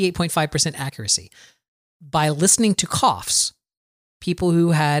 98.5% accuracy by listening to coughs, people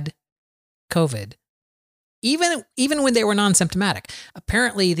who had COVID, even when they were non-symptomatic.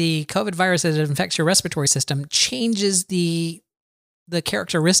 Apparently, the COVID virus that infects your respiratory system changes the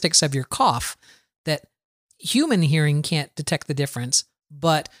characteristics of your cough that human hearing can't detect the difference.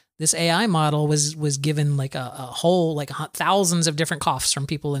 But this AI model was given like a whole, like thousands of different coughs from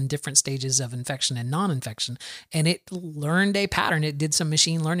people in different stages of infection and non-infection. And it learned a pattern. It did some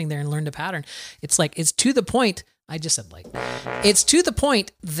machine learning there and learned a pattern. It's to the point, it's to the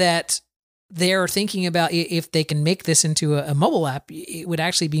point that they're thinking about if they can make this into a mobile app, it would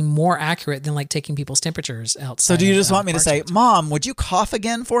actually be more accurate than like taking people's temperatures outside. So do you just want me to say, Mom, would you cough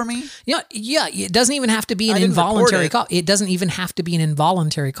again for me? Yeah. It doesn't even have to be an involuntary cough. It doesn't even have to be an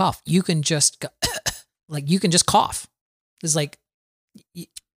involuntary cough. You can just cough. It's like,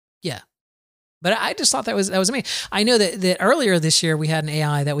 yeah. But I just thought that was amazing. I know that earlier this year we had an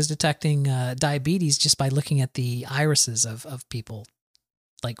AI that was detecting diabetes just by looking at the irises of people.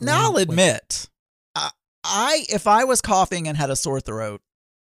 Now I'll admit, if I was coughing and had a sore throat,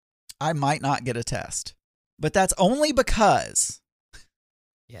 I might not get a test. But that's only because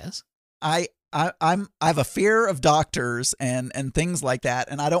yes, I have a fear of doctors and things like that,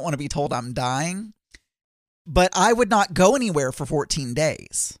 and I don't want to be told I'm dying. But I would not go anywhere for 14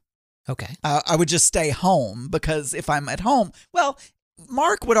 days. Okay. I would just stay home, because if I'm at home, well,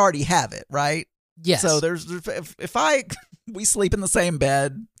 Mark would already have it, right? Yes. So if we sleep in the same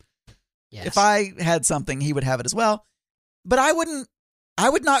bed, Yes. if I had something, he would have it as well. But I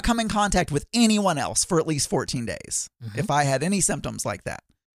would not come in contact with anyone else for at least 14 days if I had any symptoms like that.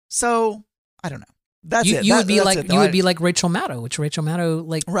 So I don't know. That's it. You would be like Rachel Maddow, which Rachel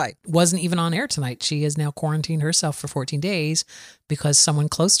Maddow right. wasn't even on air tonight. She has now quarantined herself for 14 days because someone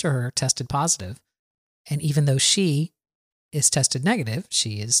close to her tested positive. And even though she is tested negative,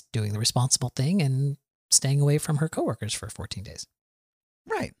 she is doing the responsible thing and staying away from her coworkers for 14 days.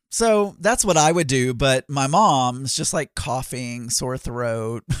 Right. So that's what I would do. But my mom's just like coughing, sore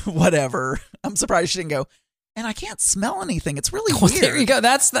throat, whatever. I'm surprised she didn't go, and I can't smell anything. It's really weird. There you go.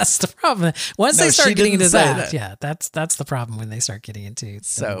 That's the problem. Once they start getting into that, yeah, that's the problem when they start getting into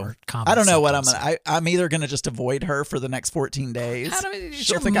the more common I don't know symptoms. I'm either going to just avoid her for the next 14 days. It's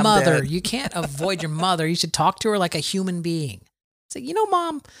your mother. You can't avoid your mother. You should talk to her like a human being. Say,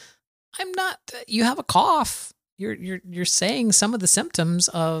 Mom, I'm not. You have a cough. You're saying some of the symptoms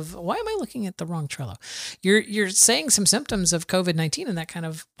of. Why am I looking at the wrong Trello? You're saying some symptoms of COVID-19, and that kind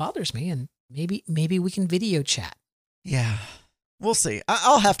of bothers me. And maybe we can video chat. Yeah, we'll see.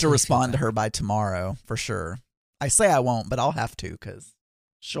 I'll have to respond to her by tomorrow for sure. I say I won't, but I'll have to because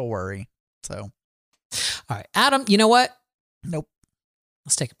she'll worry. So, all right, Adam. You know what? Nope.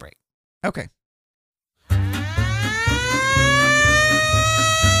 Let's take a break. Okay.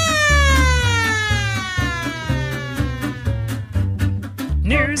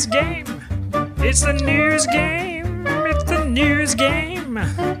 News game. It's the news game. It's the news game.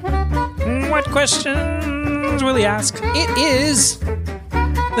 What questions will he ask? It is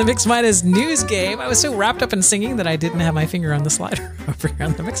the Mix Minus news game. I was so wrapped up in singing that I didn't have my finger on the slider over here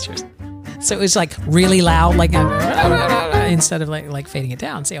on the mixtures. So it was like really loud, like instead of like fading it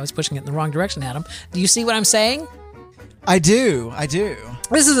down. See, I was pushing it in the wrong direction, Adam. Do you see what I'm saying? I do.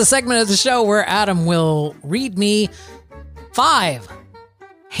 This is a segment of the show where Adam will read me 5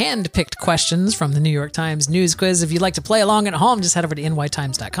 hand-picked questions from the New York Times News Quiz. If you'd like to play along at home, just head over to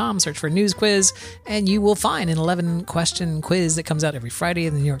nytimes.com, search for News Quiz, and you will find an 11-question quiz that comes out every Friday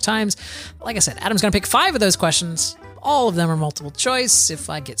in the New York Times. Like I said, Adam's going to pick 5 of those questions. All of them are multiple choice. If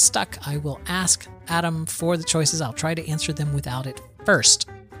I get stuck, I will ask Adam for the choices. I'll try to answer them without it first.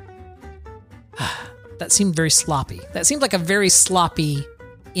 That seemed very sloppy. That seemed like a very sloppy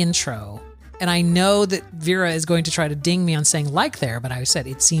intro. And I know that Vera is going to try to ding me on saying like there, but I said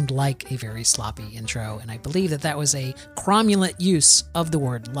it seemed like a very sloppy intro, and I believe that was a cromulent use of the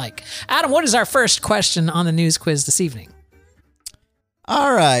word like. Adam, what is our first question on the news quiz this evening?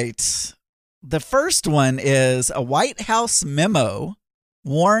 All right. The first one is a White House memo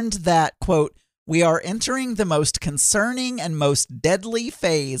warned that, quote, we are entering the most concerning and most deadly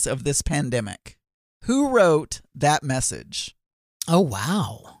phase of this pandemic. Who wrote that message? Oh,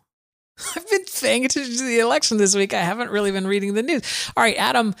 wow. I've been paying attention to the election this week. I haven't really been reading the news. All right,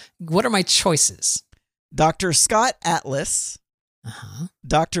 Adam, what are my choices? Dr. Scott Atlas,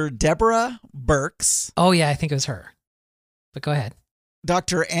 Dr. Deborah Birx. Oh, yeah, I think it was her. But go ahead.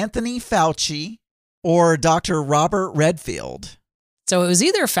 Dr. Anthony Fauci or Dr. Robert Redfield. So it was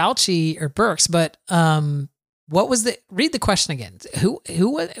either Fauci or Birx, but what was read the question again. Who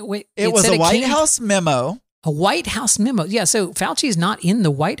wait, it was a White House memo. A White House memo. Yeah, so Fauci is not in the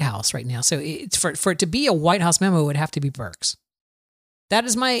White House right now. So it's for it to be a White House memo, it would have to be Birx. That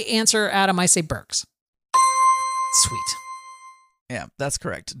is my answer, Adam. I say Birx. Sweet. Yeah, that's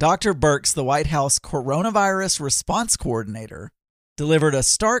correct. Dr. Birx, the White House coronavirus response coordinator, delivered a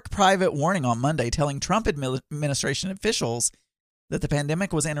stark private warning on Monday telling Trump administration officials that the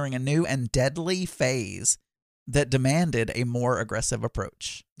pandemic was entering a new and deadly phase that demanded a more aggressive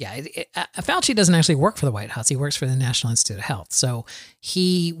approach. Yeah, Fauci doesn't actually work for the White House. He works for the National Institute of Health. So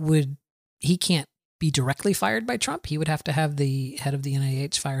he can't be directly fired by Trump. He would have to have the head of the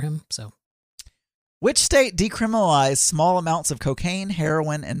NIH fire him. So, which state decriminalized small amounts of cocaine,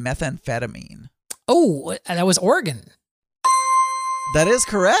 heroin, and methamphetamine? Oh, that was Oregon. That is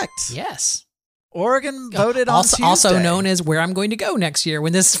correct. Yes. Oregon voted on Tuesday. Also known as where I'm going to go next year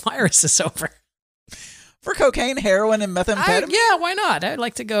when this virus is over. For cocaine, heroin, and methamphetamine? Yeah, why not? I'd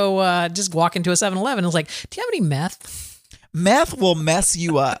like to go just walk into a 7-Eleven. It's like, do you have any meth? Meth will mess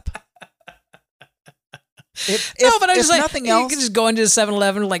you up. If nothing else, you could just go into a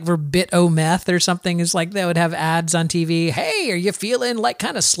 7-Eleven like for Bit-O meth or something. It's like they would have ads on TV. Hey, are you feeling like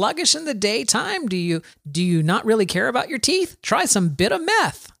kind of sluggish in the daytime? Do you not really care about your teeth? Try some Bit-O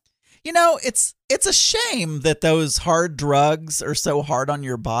meth. You know, it's a shame that those hard drugs are so hard on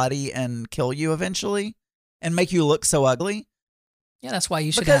your body and kill you eventually and make you look so ugly. Yeah, that's why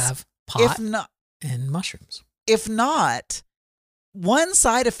you should Because have pot and mushrooms. If not, one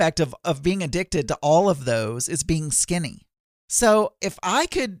side effect of being addicted to all of those is being skinny. So if I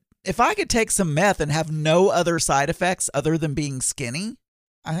could take some meth and have no other side effects other than being skinny,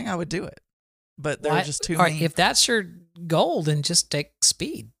 I think I would do it. But there are just too many. If that's your goal, then just take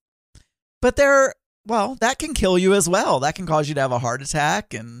speed. But that can kill you as well. That can cause you to have a heart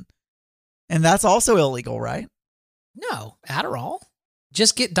attack, and that's also illegal, right? No, Adderall.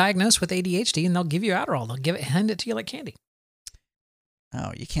 Just get diagnosed with ADHD and they'll give you Adderall. They'll hand it to you like candy.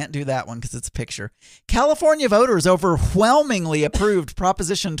 Oh, you can't do that one because it's a picture. California voters overwhelmingly approved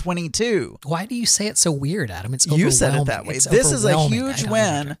Proposition 22. Why do you say it so weird, Adam? It's overwhelming. You said it that way. This is a huge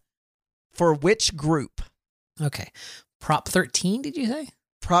win for which group? Okay. Prop 13, did you say?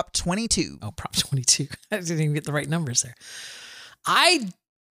 Prop 22. Oh, Prop 22. I didn't even get the right numbers there. I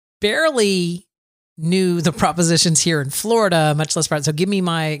barely knew the propositions here in Florida, much less so give me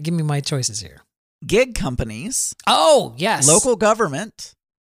my choices here. Gig companies. Oh, yes. Local government,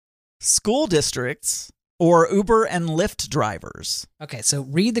 school districts, or Uber and Lyft drivers. Okay, so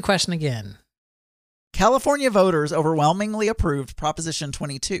read the question again. California voters overwhelmingly approved Proposition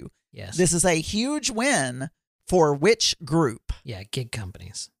 22. Yes. This is a huge win for which group? Yeah, gig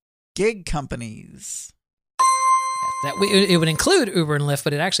companies. Gig companies. It would include Uber and Lyft,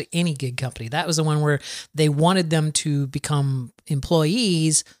 but it actually any gig company. That was the one where they wanted them to become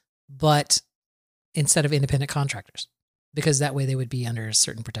employees, but instead of independent contractors, because that way they would be under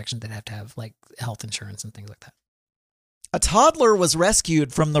certain protection. They'd have to have like health insurance and things like that. A toddler was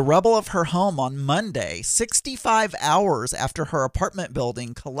rescued from the rubble of her home on Monday, 65 hours after her apartment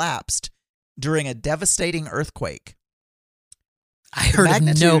building collapsed during a devastating earthquake. I heard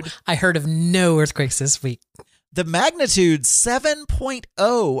of no earthquakes this week. The magnitude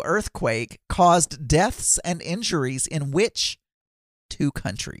 7.0 earthquake caused deaths and injuries in which 2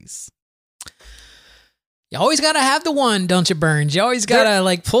 countries? You always got to have the one, don't you, Burns? You always got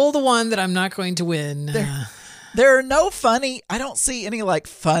to pull the one that I'm not going to win. There are no funny. I don't see any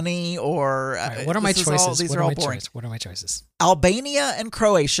funny or. Right, what are my choices? These are all boring. What are my choices? Albania and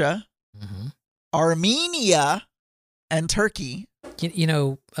Croatia, Armenia and Turkey.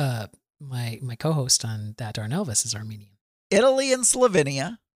 My co-host on That Darn Elvis is Armenian. Italy and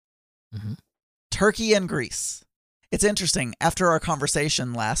Slovenia, Turkey and Greece. It's interesting. After our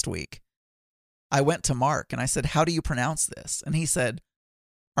conversation last week, I went to Mark and I said, "How do you pronounce this?" And he said,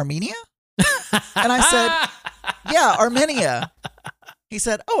 "Armenia?" And I said, "Yeah, Armenia." He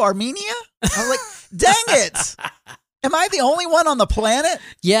said, "Oh, Armenia?" I was like, "Dang it. Am I the only one on the planet?"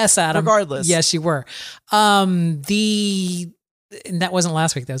 Yes, Adam. Regardless. Yes, you were. And that wasn't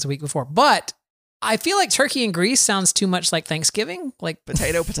last week. That was the week before. But I feel like Turkey and Greece sounds too much like Thanksgiving. Like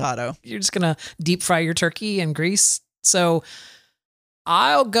potato. You're just going to deep fry your turkey in grease. So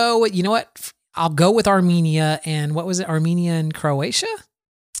I'll go with, you know what? I'll go with Armenia. And what was it? Armenia and Croatia?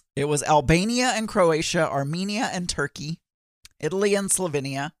 It was Albania and Croatia, Armenia and Turkey, Italy and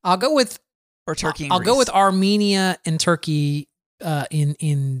Slovenia. I'll go with Turkey and I'll Greece. go with Armenia and Turkey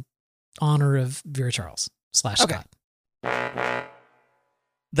in honor of Vera Charles / Scott.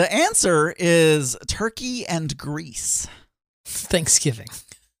 The answer is Turkey and Greece. Thanksgiving.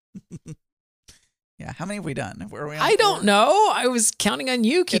 Yeah, how many have we done? I don't know. I was counting on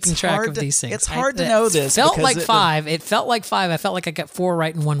you keeping track of these things. It's hard to know this. It felt like 5. It felt like 5. I felt like I got 4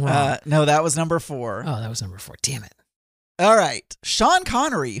 right and 1 wrong. No, that was number 4. Oh, that was number 4. Damn it. All right. Sean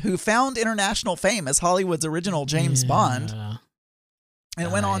Connery, who found international fame as Hollywood's original James Bond,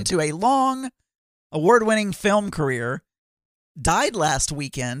 and went on to a long, award-winning film career, died last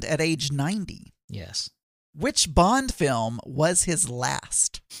weekend at age 90. Yes. Which Bond film was his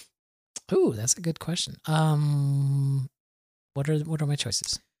last? Ooh, that's a good question. What are my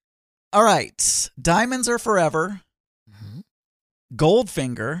choices? All right. Diamonds Are Forever,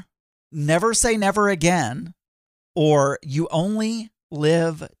 Goldfinger, Never Say Never Again, or You Only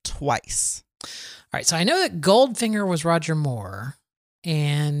Live Twice. All right. So I know that Goldfinger was Roger Moore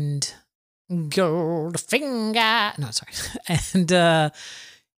and Goldfinger. No, sorry. And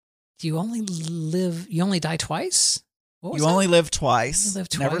You Only Die Twice? You Only Live Twice. Live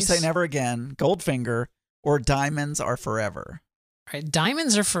Twice. Never Say Never Again, Goldfinger, or Diamonds Are Forever. All right,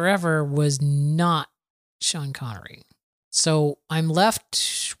 Diamonds Are Forever was not Sean Connery. So I'm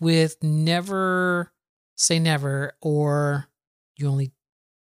left with Never Say Never or You Only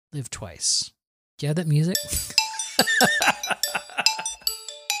Live Twice. Do you have that music?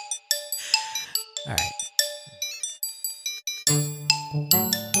 All right.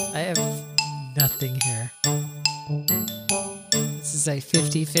 I have is a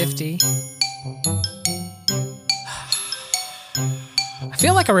 50-50. I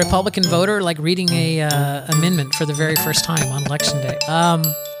feel like a Republican voter, like reading a amendment for the very first time on Election Day. I'm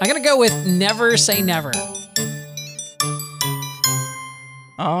going to go with never say never.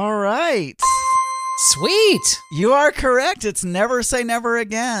 All right. Sweet. You are correct. It's never say never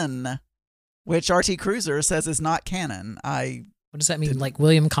again, which RT Cruiser says is not canon. What does that mean? Like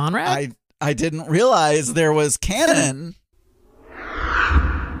William Conrad? I didn't realize there was canon.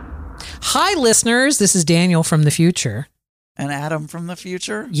 Hi, listeners. This is Daniel from the future. And Adam from the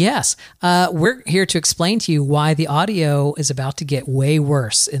future? Yes. We're here to explain to you why the audio is about to get way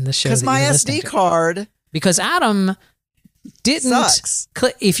worse in the show. Because my SD card. Because Adam didn't sucks.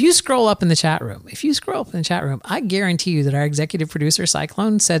 If you scroll up in the chat room, I guarantee you that our executive producer,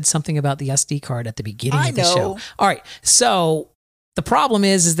 Cyclone, said something about the SD card at the beginning of the show. All right. So the problem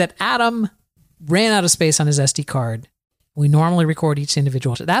is that Adam ran out of space on his SD card. We normally record each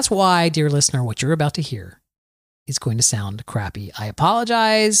individual. That's why, dear listener, what you're about to hear is going to sound crappy. I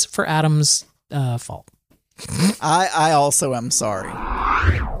apologize for Adam's fault. I also am sorry.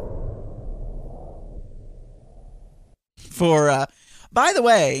 By the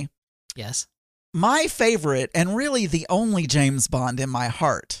way, yes, my favorite and really the only James Bond in my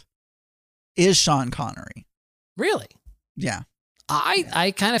heart is Sean Connery. Really? Yeah.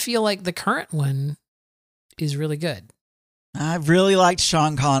 I kind of feel like the current one is really good. I really liked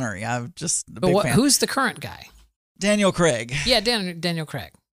Sean Connery. I'm just a big fan. Who's the current guy? Daniel Craig. Yeah, Daniel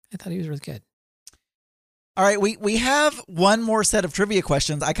Craig. I thought he was really good. All right, we have one more set of trivia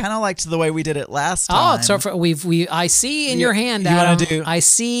questions. I kind of liked the way we did it last time. Oh, so I see in your hand, Adam. I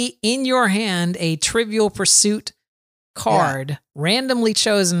see in your hand a Trivial Pursuit card, randomly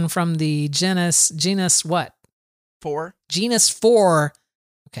chosen from the genus what? 4. Genus 4.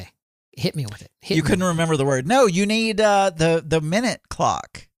 Okay, hit me with it. You couldn't remember the word. No, you need the minute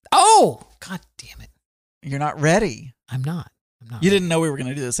clock. Oh, God damn it! You're not ready. I'm not. You didn't know we were going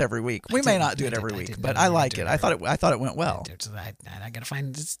to do this every week. We may not do it every week, but I like it. I thought it went well. I got to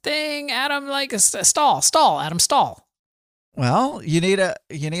find this thing, Adam. Like a stall, Adam, stall. Well, you need a.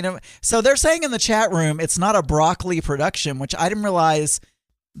 So they're saying in the chat room it's not a Broccoli production, which I didn't realize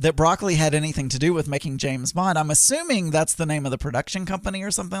that Broccoli had anything to do with making James Bond. I'm assuming that's the name of the production company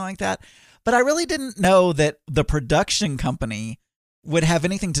or something like that. But I really didn't know that the production company would have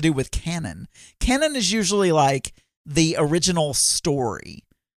anything to do with canon. Canon is usually like the original story,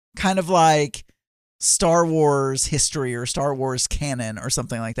 kind of like Star Wars history or Star Wars canon or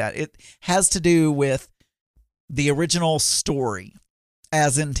something like that. It has to do with the original story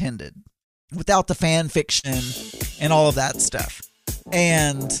as intended, without the fan fiction and all of that stuff.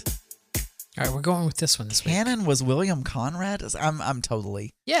 And all right, we're going with this one this week. Canon was William Conrad. I'm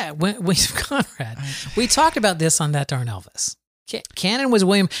totally William Conrad. We talked about this on That Darn Elvis. Canon was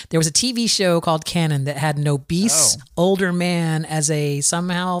William. There was a TV show called Canon that had an obese older man as a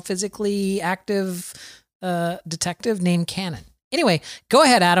somehow physically active detective named Cannon. Anyway, go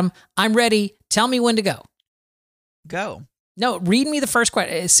ahead, Adam. I'm ready. Tell me when to go. Go. No, read me the first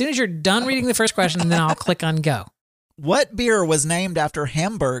question. As soon as you're done reading the first question, then I'll click on go. What beer was named after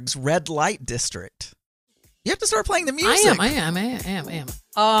Hamburg's red light district? You have to start playing the music. I am.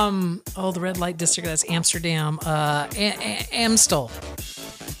 The red light district, that's Amsterdam. Amstel.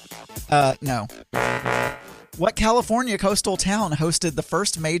 No. What California coastal town hosted the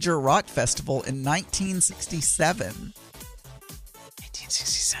first major rock festival in 1967?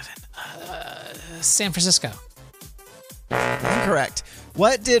 1967. San Francisco. Incorrect.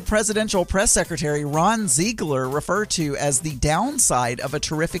 What did presidential press secretary Ron Ziegler refer to as the downside of a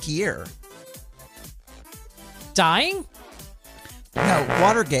terrific year? Dying? No,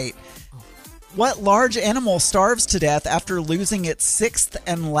 Watergate. What large animal starves to death after losing its 6th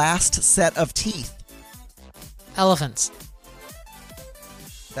and last set of teeth? Elephants.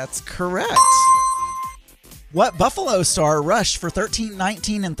 That's correct. What Buffalo star rushed for 13,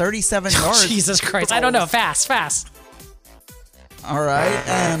 19, and 37 yards? Jesus Christ. I don't know. Fast. All right.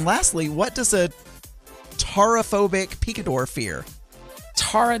 And lastly, what does a taurophobic picador fear?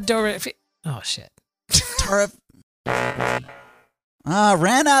 Oh, shit.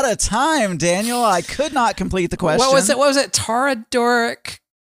 Ran out of time, Daniel. I could not complete the question. What was it? Taurodoric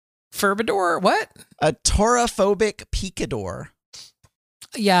Furbador? What? A taurophobic picador.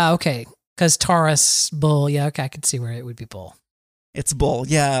 Yeah, okay. Because Taurus, bull. Yeah, okay. I could see where it would be bull. It's bull.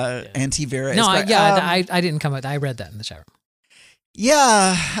 Yeah. Antivera. No, I didn't come up. I read that in the chat room.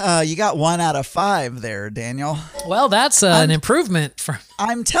 Yeah, you got 1 out of 5 there, Daniel. Well, that's an improvement.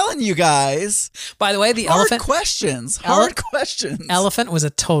 I'm telling you guys. By the way, the hard elephant questions. Hard questions. Elephant was a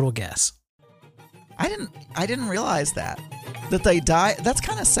total guess. I didn't realize that they die. That's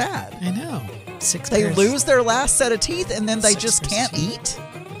kind of sad. I know. They lose their last set of teeth and then they 6 just pairs can't of teeth. eat.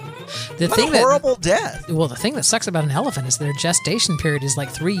 The What thing a horrible death. Well, the thing that sucks about an elephant is their gestation period is like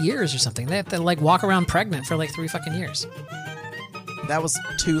 3 years or something. They have to like walk around pregnant for like 3 fucking years. That was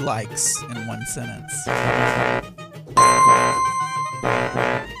 2 likes in one sentence.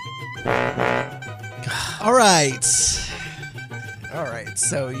 All right.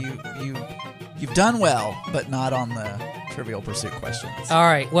 So you've done well, but not on the Trivial Pursuit questions. All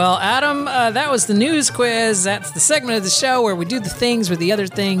right. Well, Adam, that was the news quiz. That's the segment of the show where we do the things with the other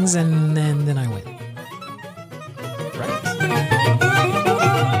things, and then I win. Right.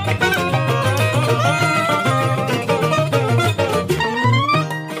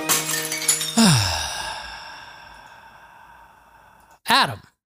 Adam.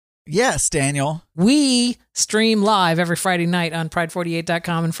 Yes, Daniel. We stream live every Friday night on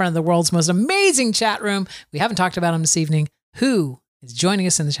Pride48.com in front of the world's most amazing chat room. We haven't talked about him this evening. Who is joining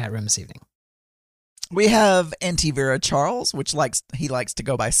us in the chat room this evening? We have NT Vera Charles, which he likes to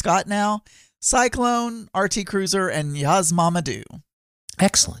go by Scott now, Cyclone, RT Cruiser, and Yaz Mamadou.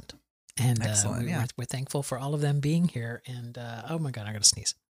 Excellent. And Excellent, we're thankful for all of them being here. And oh my God, I got to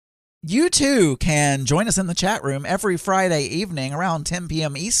sneeze. You too can join us in the chat room every Friday evening around 10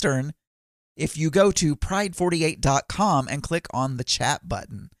 p.m. Eastern if you go to pride48.com and click on the chat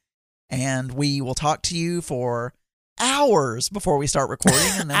button. And we will talk to you for hours before we start recording.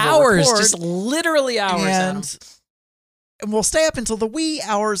 And then hours, we'll record, just literally hours. Adam. And we'll stay up until the wee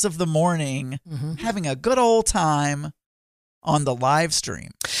hours of the morning having a good old time on the live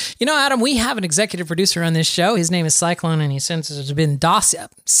stream. You know, Adam, we have an executive producer on this show. His name is Cyclone, and he sends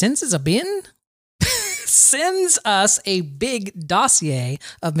us a big dossier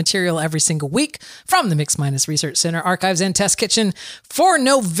of material every single week from the Mix Minus Research Center Archives and Test Kitchen for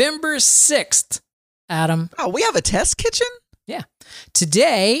November 6th. Adam. Oh, we have a test kitchen? Yeah.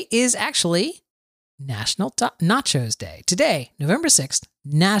 Today is actually National Nachos Day. Today, November 6th,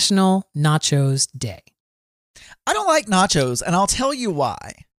 National Nachos Day. I don't like nachos, and I'll tell you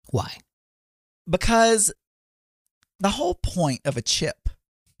why. Why? Because the whole point of a chip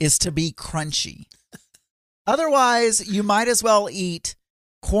is to be crunchy. Otherwise, you might as well eat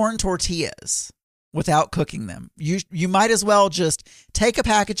corn tortillas without cooking them. You might as well just take a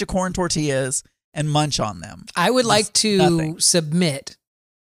package of corn tortillas and munch on them. I would like to submit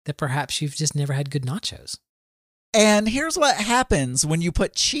that perhaps you've just never had good nachos. And here's what happens when you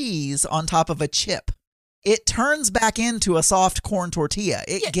put cheese on top of a chip. It turns back into a soft corn tortilla.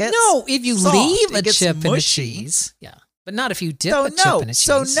 If you leave a chip in the cheese. Yeah. But not if you dip a chip in a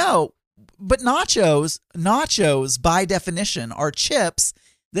cheese. But nachos by definition are chips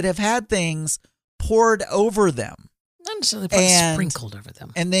that have had things poured over them. Not necessarily sprinkled over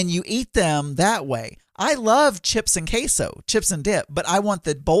them. And then you eat them that way. I love chips and queso, chips and dip, but I want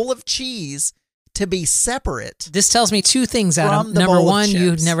the bowl of cheese to be separate. This tells me 2 things, Adam. Number 1,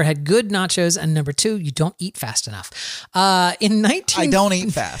 you've never had good nachos, and number 2, you don't eat fast enough. I don't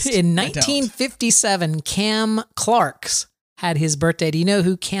eat fast. In 1957, Cam Clarks had his birthday. Do you know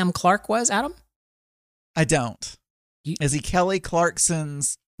who Cam Clark was, Adam? I don't. Is he Kelly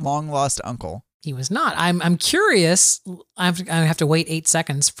Clarkson's long-lost uncle? He was not. I'm curious. I have to wait 8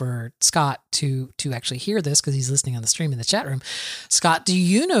 seconds for Scott to actually hear this because he's listening on the stream in the chat room. Scott, do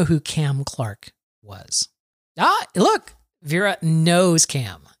you know who Cam Clark was? Look, Vera knows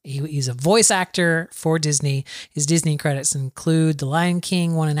Cam. He's a voice actor for Disney. His Disney credits include The Lion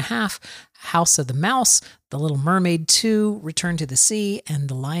King 1.5, House of the Mouse, The Little Mermaid 2, Return to the Sea, and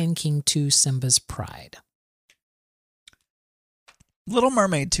The Lion King 2, Simba's Pride. Little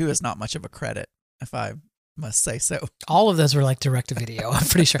Mermaid 2 is not much of a credit, if I must say so. All of those were like direct-to-video, I'm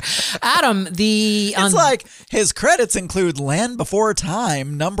pretty sure. Adam, it's like his credits include Land Before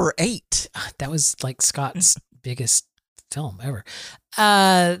Time, number 8. That was like Scott's biggest film ever.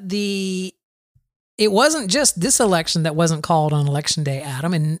 It wasn't just this election that wasn't called on Election Day,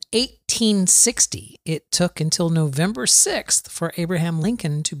 Adam. In 1860, it took until November 6th for Abraham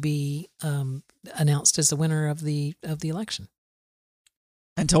Lincoln to be announced as the winner of the election.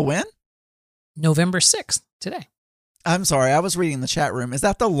 Until when? November 6th, today. I'm sorry, I was reading the chat room. Is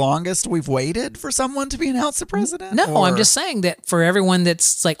that the longest we've waited for someone to be announced the president? No, I'm just saying that for everyone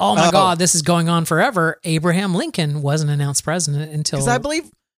that's like, oh my God, this is going on forever, Abraham Lincoln wasn't announced president until... Because I believe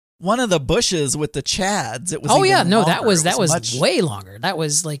one of the Bushes with the Chads, it was that was way longer. That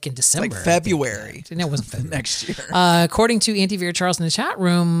was like in December. Like February. No, it wasn't February. Next year. According to Auntie Vera Charles in the chat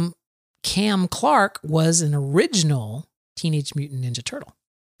room, Cam Clark was an original Teenage Mutant Ninja Turtle.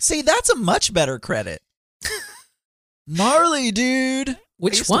 See, that's a much better credit. Gnarly, dude.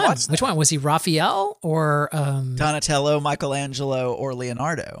 Which used to one? watch that. Which one? Was he Raphael or Donatello, Michelangelo, or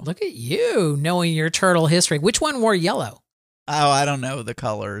Leonardo? Look at you knowing your turtle history. Which one wore yellow? Oh, I don't know the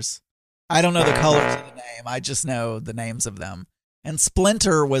colors. I don't know the colors of the name. I just know the names of them. And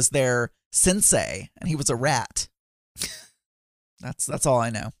Splinter was their sensei, and he was a rat. That's all I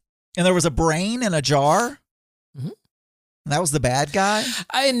know. And there was a brain in a jar. Mm-hmm. That was the bad guy.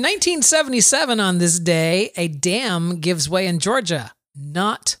 In 1977, on this day, a dam gives way in Georgia.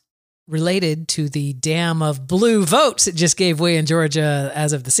 Not related to the dam of blue votes that just gave way in Georgia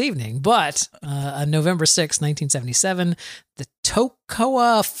as of this evening. But on November 6, 1977, the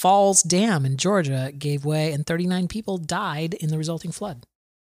Toccoa Falls Dam in Georgia gave way and 39 people died in the resulting flood.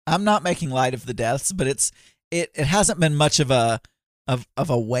 I'm not making light of the deaths, but it hasn't been much of a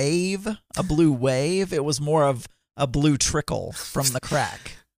wave, a blue wave. It was more of a blue trickle from the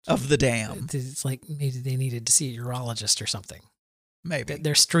crack of the dam. It's like maybe they needed to see a urologist or something. Maybe.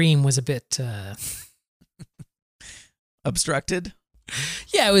 Their stream was a bit obstructed.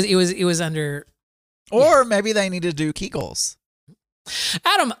 Yeah, it was under. Or maybe they need to do Kegels.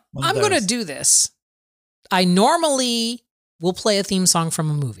 Adam, I'm going to do this. I normally will play a theme song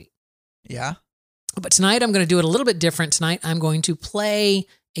from a movie. Yeah. But tonight I'm going to do it a little bit different. Tonight I'm going to play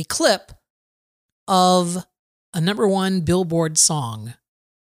a clip of a #1 Billboard song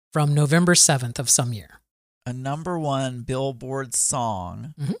from November 7th of some year. A #1 Billboard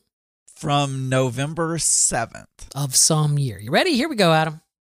song from November 7th. Of some year. You ready? Here we go, Adam.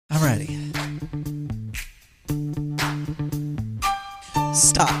 I'm ready.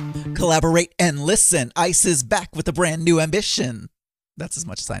 Stop, collaborate, and listen. Ice is back with a brand new ambition. That's as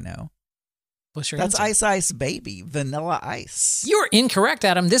much as I know. What's your That's answer? Ice Ice Baby, Vanilla Ice. You're incorrect,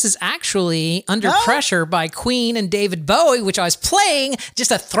 Adam. This is actually Under Pressure by Queen and David Bowie, which I was playing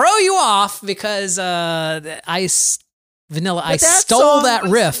just to throw you off because Vanilla Ice stole that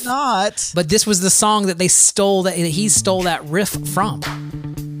riff. But this was the song that he stole that riff from.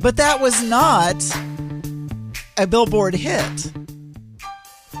 But that was not a Billboard hit.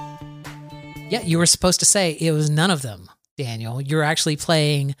 Yeah, you were supposed to say it was none of them, Daniel. You're actually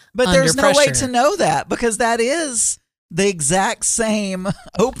playing But Under there's no Pressure. way to know that because that is the exact same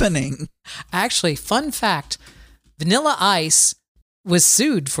opening. Actually, fun fact, Vanilla Ice was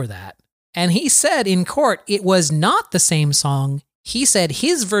sued for that. And he said in court it was not the same song. He said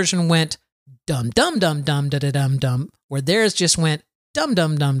his version went dum dum dum dum da da dum dum, where theirs just went dum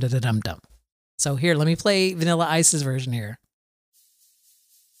dum dum da da dum dum. So here, let me play Vanilla Ice's version here.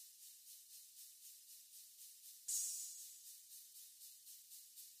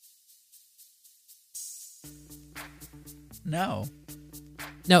 No.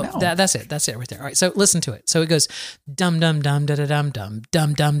 No. That's it. That's it right there. All right. So listen to it. So it goes dum dum dum da da dum dum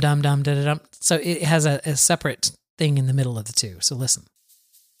dum dum dum dum da da dum. So it has a separate thing in the middle of the two. So listen.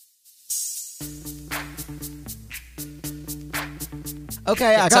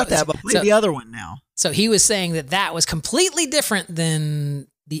 Okay, I got that, but play the other one now. So he was saying that was completely different than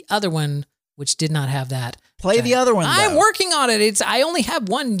the other one, which did not have that. Play the other one, though. I'm working on it. I only have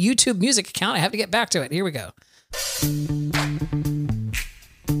one YouTube music account. I have to get back to it. Here we go.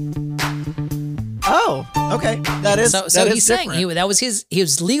 Oh, okay. That is so he's saying that was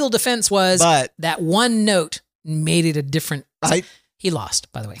his legal defense was that one note made it a different. He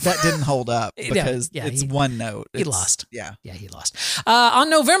lost, by the way. That didn't hold up because it's one note. He lost. Yeah. Yeah, he lost. On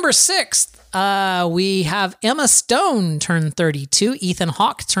November 6th, we have Emma Stone turn 32, Ethan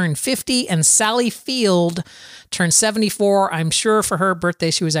Hawke turned 50, and Sally Field turned 74. I'm sure for her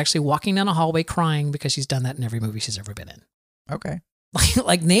birthday, she was actually walking down a hallway crying because she's done that in every movie she's ever been in. Okay.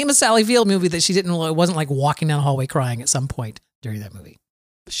 Like name a Sally Field movie that she didn't, it wasn't like walking down a hallway crying at some point during that movie.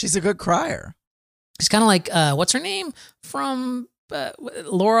 She's a good crier. She's kind of like, what's her name from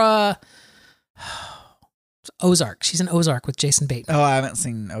Laura Ozark. She's in Ozark with Jason Bateman. Oh, I haven't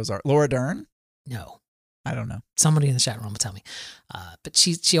seen Ozark. Laura Dern? No. I don't know. Somebody in the chat room will tell me. But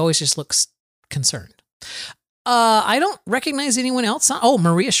she always just looks concerned. I don't recognize anyone else.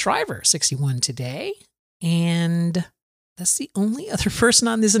 Maria Shriver, 61 today. And that's the only other person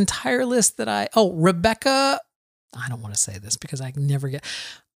on this entire list that Rebecca. I don't want to say this because I never get.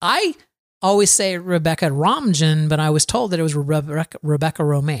 I always say Rebecca Romijn, but I was told that it was Rebecca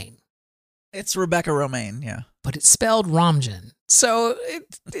Romaine. It's Rebecca Romaine, yeah. But it's spelled Romijn. So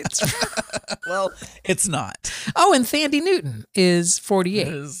it's... Well, it's not. Oh, and Thandie Newton is 48.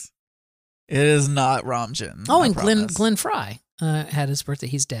 It is not Romijn. Oh, and Glenn Fry had his birthday.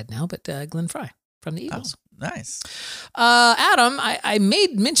 He's dead now, but Glenn Fry from the Eagles. Oh, nice. Adam, I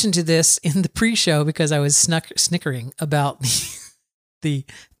made mention to this in the pre-show because I was snickering about the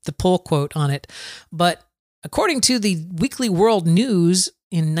pull quote on it. But According to the Weekly World News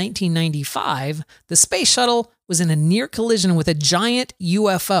in 1995, the space shuttle was in a near collision with a giant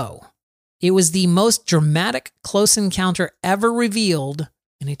UFO. It was the most dramatic close encounter ever revealed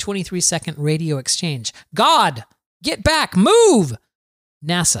in a 23-second radio exchange. God, get back, move!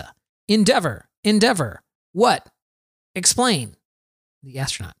 NASA, Endeavor, what? Explain. The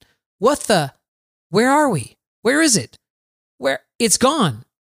astronaut. What the? Where are we? Where is it? Where? It's gone.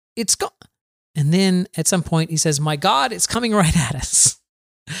 It's gone. And then at some point he says, my God, it's coming right at us.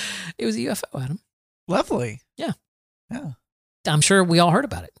 It was a UFO, Adam. Lovely. Yeah. Yeah. I'm sure we all heard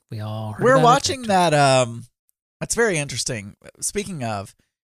about it. We're watching that. That's very interesting. Speaking of,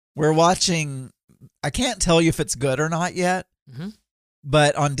 we're watching, I can't tell you if it's good or not yet,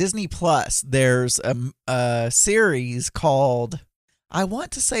 but on Disney Plus, there's a series called, I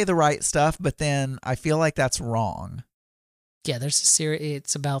want to say The Right Stuff, but then I feel like that's wrong. Yeah, there's a series.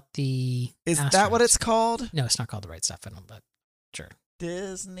 It's about the Is astronauts. that what it's called? No, it's not called The Right Stuff. I don't, but sure.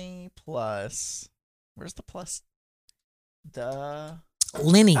 Disney Plus. Where's the plus?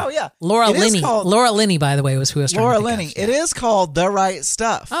 Linney. Oh, yeah. Laura It is Linney. called- Laura Linney, by the way, was who I was trying Laura to think Linney. of. Yeah. It is called The Right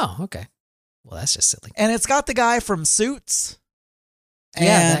Stuff. Oh, okay. Well, that's just silly. And it's got the guy from Suits.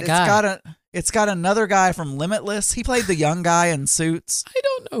 Yeah, And that guy. it's got another guy from Limitless. He played the young guy in Suits. I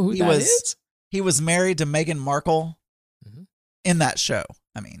don't know who He that was- is. He was married to Meghan Markle in that show.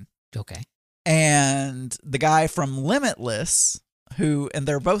 I mean, Okay. and the guy from Limitless, and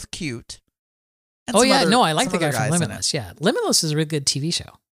they're both cute. And Oh, some yeah. other- No, I like some the guy other from guys in it. Limitless. Yeah. Limitless is a really good TV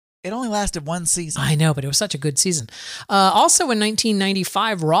show. It only lasted one season. I know, but it was such a good season. Also in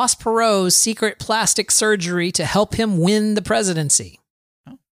 1995, Ross Perot's secret plastic surgery to help him win the presidency.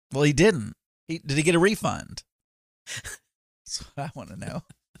 Well, he didn't. Did he get a refund? That's what I want to know.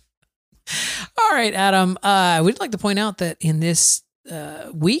 All right, Adam. We'd like to point out that in this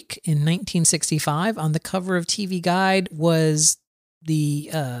week in 1965, on the cover of TV Guide was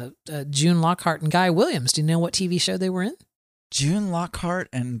the June Lockhart and Guy Williams. Do you know what TV show they were in? June Lockhart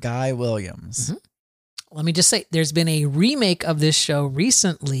and Guy Williams. Let me just say, there's been a remake of this show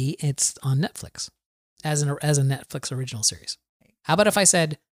recently. It's on Netflix as a Netflix original series. How about if I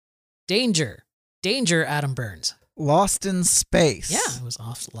said, Danger, Adam Burns? Lost in Space. Yeah, it was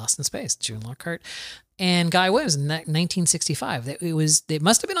Lost in Space. June Lockhart and Guy Williams in 1965. It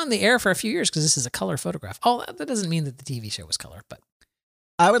must have been on the air for a few years because this is a color photograph. Oh, that doesn't mean that the TV show was color, but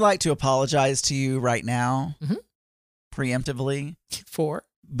I would like to apologize to you right now, preemptively,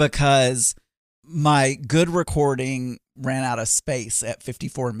 because my good recording ran out of space at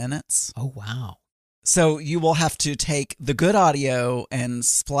 54 minutes. Oh, wow. So you will have to take the good audio and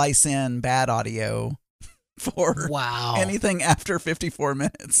splice in bad audio for anything after 54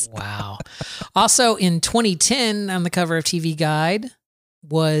 minutes. Wow. Also in 2010 on the cover of TV Guide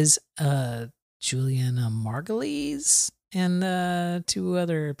was Juliana Margulies and two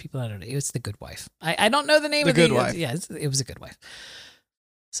other people. I don't know. It was The Good Wife. I don't know the name of The Good Wife. Yeah, it was A Good Wife.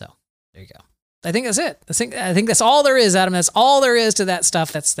 So there you go. I think that's it. I think that's all there is, Adam. That's all there is to that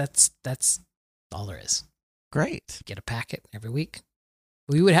stuff. That's all there is. Great. Get a packet every week.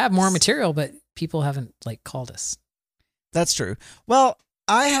 We would have more material, but people haven't called us. That's true. Well,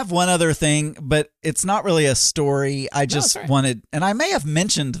 I have one other thing, but it's not really a story. I just wanted, and I may have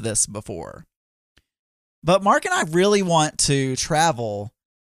mentioned this before, but Mark and I really want to travel,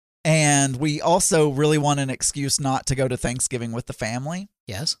 and we also really want an excuse not to go to Thanksgiving with the family.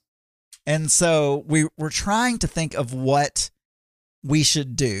 Yes. And so we're trying to think of what we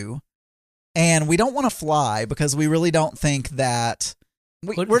should do, and we don't want to fly because we really don't think that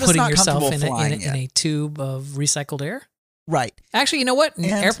we're just not comfortable flying in a tube of recycled air. Right. Actually, you know what?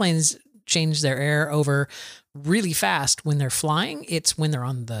 Airplanes change their air over really fast when they're flying. It's when they're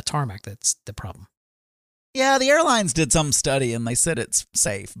on the tarmac that's the problem. Yeah, the airlines did some study and they said it's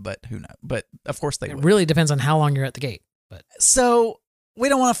safe, but who knows? But of course they would. It really depends on how long you're at the gate. But so we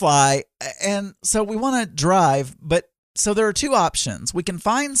don't want to fly, and so we want to drive. But so there are two options. We can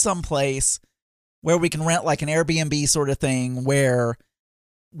find some place where we can rent like an Airbnb sort of thing where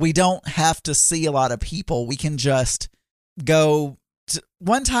we don't have to see a lot of people. We can just go.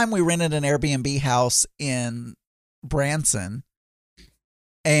 One time we rented an Airbnb house in Branson,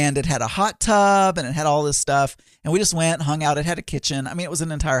 and it had a hot tub and it had all this stuff. And we just went, hung out. It had a kitchen. I mean, it was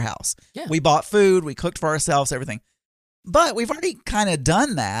an entire house. Yeah. We bought food. We cooked for ourselves, everything. But we've already kind of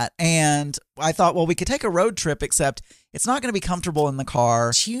done that. And I thought, well, we could take a road trip, except it's not going to be comfortable in the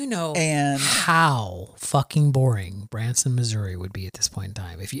car. Do you know and how fucking boring Branson, Missouri would be at this point in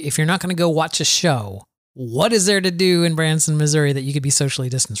time? If you're not going to go watch a show, what is there to do in Branson, Missouri that you could be socially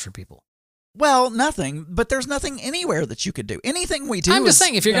distanced from people? Well, nothing, but there's nothing anywhere that you could do. Anything we do I'm just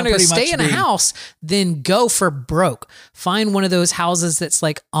saying, if you're going to go stay in a house, then go for broke. Find one of those houses that's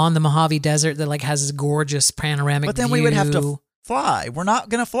like on the Mojave Desert that like has this gorgeous panoramic view. But then we would have to fly. We're not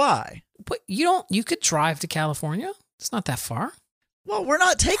going to fly. But you could drive to California. It's not that far. Well, we're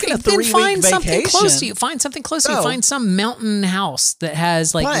not taking a 3-week vacation. Find something close to you. Find something close to you. Find some mountain house that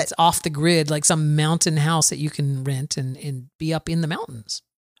has like it's off the grid, like some mountain house that you can rent and be up in the mountains.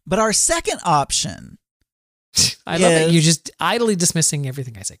 But our second option, I love that you're just idly dismissing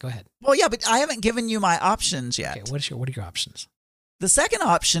everything I say. Go ahead. Well, yeah, but I haven't given you my options yet. Okay, what are your options? The second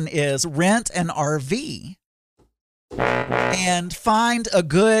option is rent an RV and find a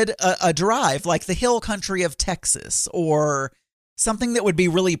good a drive like the hill country of Texas or something that would be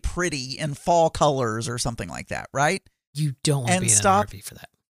really pretty in fall colors or something like that, right? You don't want to be in an RV for that.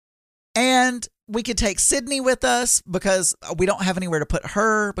 And we could take Sydney with us because we don't have anywhere to put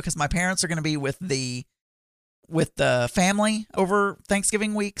her because my parents are going to be with the family over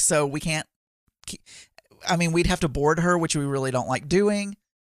Thanksgiving week, so we can't. We'd have to board her, which we really don't like doing.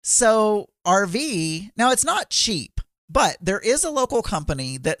 So RV, now it's not cheap, but there is a local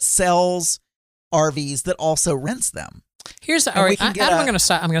company that sells RVs that also rents them. Here's the. All right, I'm going to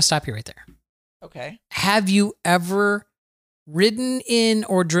stop. I'm going to stop you right there. Okay. Have you ever ridden in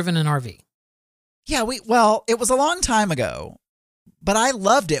or driven an RV? Yeah, it was a long time ago, but I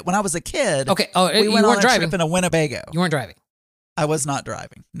loved it when I was a kid. Okay. We went on a trip in a Winnebago. You weren't driving. I was not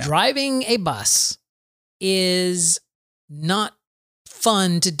driving. No. Driving a bus is not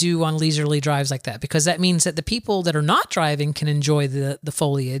fun to do on leisurely drives like that because that means that the people that are not driving can enjoy the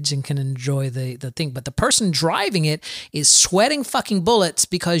foliage and can enjoy the thing. But the person driving it is sweating fucking bullets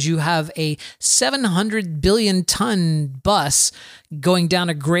because you have a 700 billion ton bus going down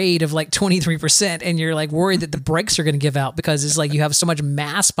a grade of like 23% and you're like worried that the brakes are going to give out because it's like you have so much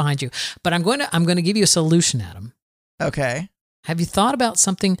mass behind you. But I'm going to give you a solution, Adam. Okay. Have you thought about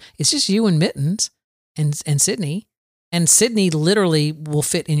something? It's just you and Mittens and Sydney. And Sydney literally will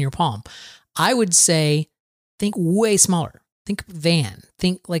fit in your palm. I would say think way smaller. Think van.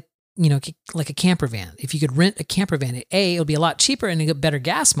 Think like a camper van. If you could rent a camper van, it'll be a lot cheaper and you get better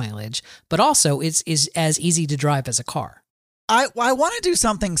gas mileage, but also it's as easy to drive as a car. I want to do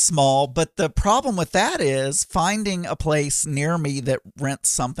something small, but the problem with that is finding a place near me that rents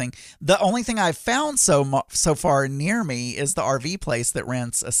something. The only thing I've found so far near me is the RV place that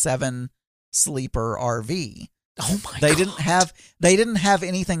rents a 7-sleeper RV. Oh my God. They didn't have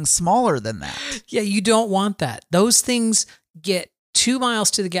anything smaller than that. Yeah, you don't want that. Those things get 2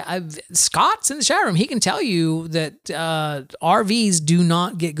 miles to the gas. Scott's in the chat room. He can tell you that RVs do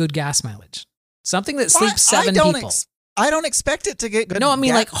not get good gas mileage. Something that sleeps 7 people. I don't expect it to get good. No, I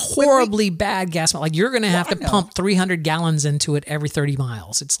mean like horribly bad gas mileage. Like you're going to have to pump 300 gallons into it every 30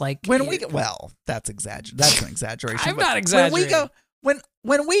 miles. It's like that's an exaggeration. I'm not exaggerating.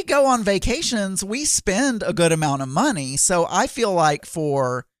 When we go on vacations, we spend a good amount of money. So I feel like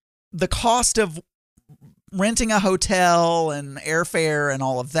for the cost of renting a hotel and airfare and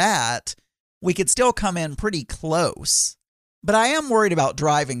all of that, we could still come in pretty close. But I am worried about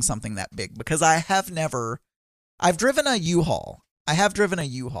driving something that big because I've driven a U-Haul. I have driven a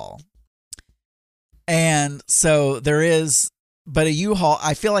U-Haul. And so there is, but a U-Haul,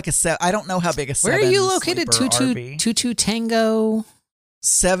 I feel like I don't know how big a 7-sleeper Where are you located? 22 Tango?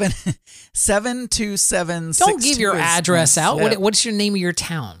 727. Don't give your address out. What's your name of your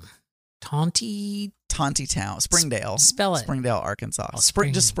town? Town. Springdale. Spell it. Springdale, Arkansas. Just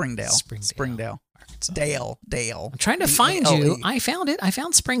Springdale. Springdale. Arkansas. Dale. I'm trying to find you. I found it. I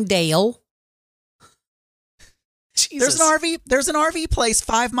found Springdale. Jesus. There's an RV place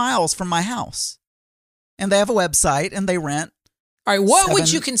 5 miles from my house. And they have a website and they rent. All right, what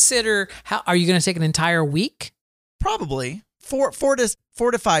would you consider? How are you going to take an entire week? Probably 4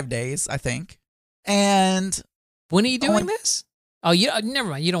 to 5 days, I think. And when are you doing this? Oh, never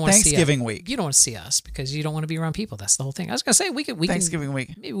mind. You don't want to see Thanksgiving week. You don't want to see us because you don't want to be around people. That's the whole thing. I was going to say we Thanksgiving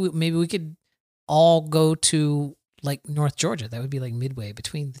week. Maybe we could all go to like North Georgia. That would be like midway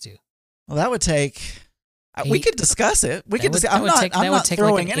between the two. Well, that would take. We could discuss it. I'm not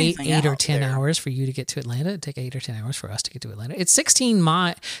throwing like anything 8 or 10 hours for you to get to Atlanta. It'd take 8 or 10 hours for us to get to Atlanta. It's 16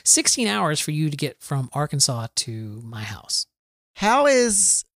 hours for you to get from Arkansas to my house. How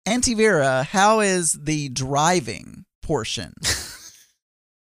is Antivera? How is the driving portion?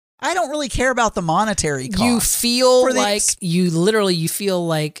 I don't really care about the monetary cost. You feel like you feel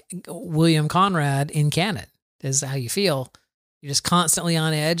like William Conrad in Canon is how you feel. You're just constantly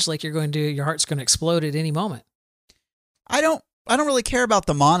on edge, like your heart's going to explode at any moment. I don't really care about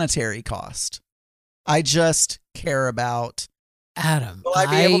the monetary cost. I just care about Adam, will I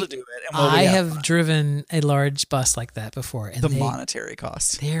be able to do it? And will we I have have fun? driven a large bus like that before, and The monetary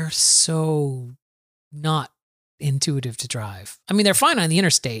cost. they're so not intuitive to drive. I mean, they're fine on the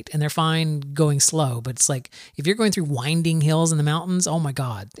interstate and they're fine going slow, but it's like if you're going through winding hills in the mountains, oh my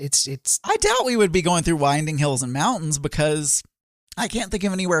God, it's. I doubt we would be going through winding hills and mountains because I can't think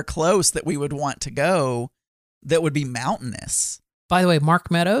of anywhere close that we would want to go that would be mountainous. By the way,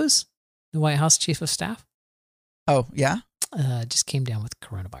 Mark Meadows, the White House Chief of Staff, Oh, yeah? just came down with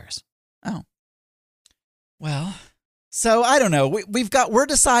coronavirus. Oh. Well, so I don't know. We're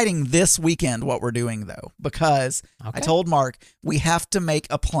deciding this weekend what we're doing though, because Okay. I told Mark we have to make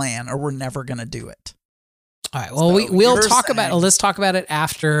a plan or we're never going to do it. All right. Well, So we'll you're talk about it. saying- Let's talk about it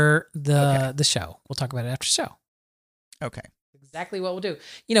after Okay. the show. We'll talk about it after the show. Okay. Exactly what we'll do.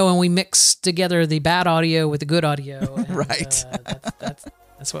 You know, when we mix together the bad audio with the good audio. And, Right.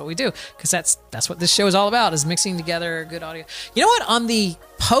 That's what we do, because that's what this show is all about, is mixing together good audio. You know what? On the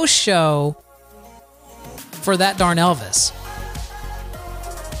post show for That Darn Elvis,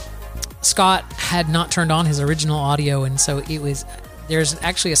 Scott had not turned on his original audio, and so there's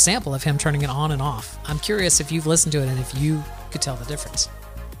actually a sample of him turning it on and off. I'm curious if you've listened to it and if you could tell the difference.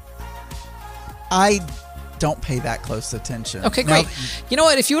 I don't pay that close attention. Okay, Now great. You know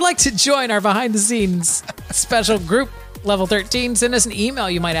what? If you would like to join our behind the scenes special group, Level 13, send us an email.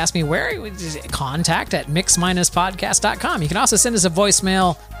 You might ask me where. Contact at mix-podcast.com. You can also send us a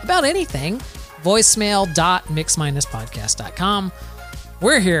voicemail about anything. Voicemail.mix-podcast.com.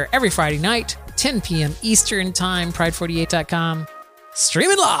 We're here every Friday night, 10 p.m. Eastern Time, pride48.com,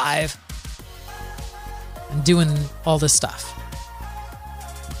 streaming live and doing all this stuff.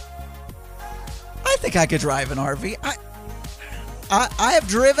 I think I could drive an RV. I have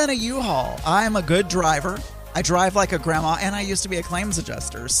driven a U-Haul. I'm a good driver. I drive like a grandma, and I used to be a claims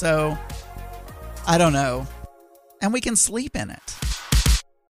adjuster, so I don't know. And we can sleep in it.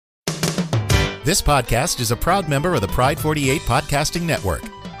 This podcast is a proud member of the Pride 48 Podcasting Network.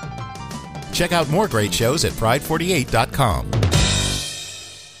 Check out more great shows at pride48.com.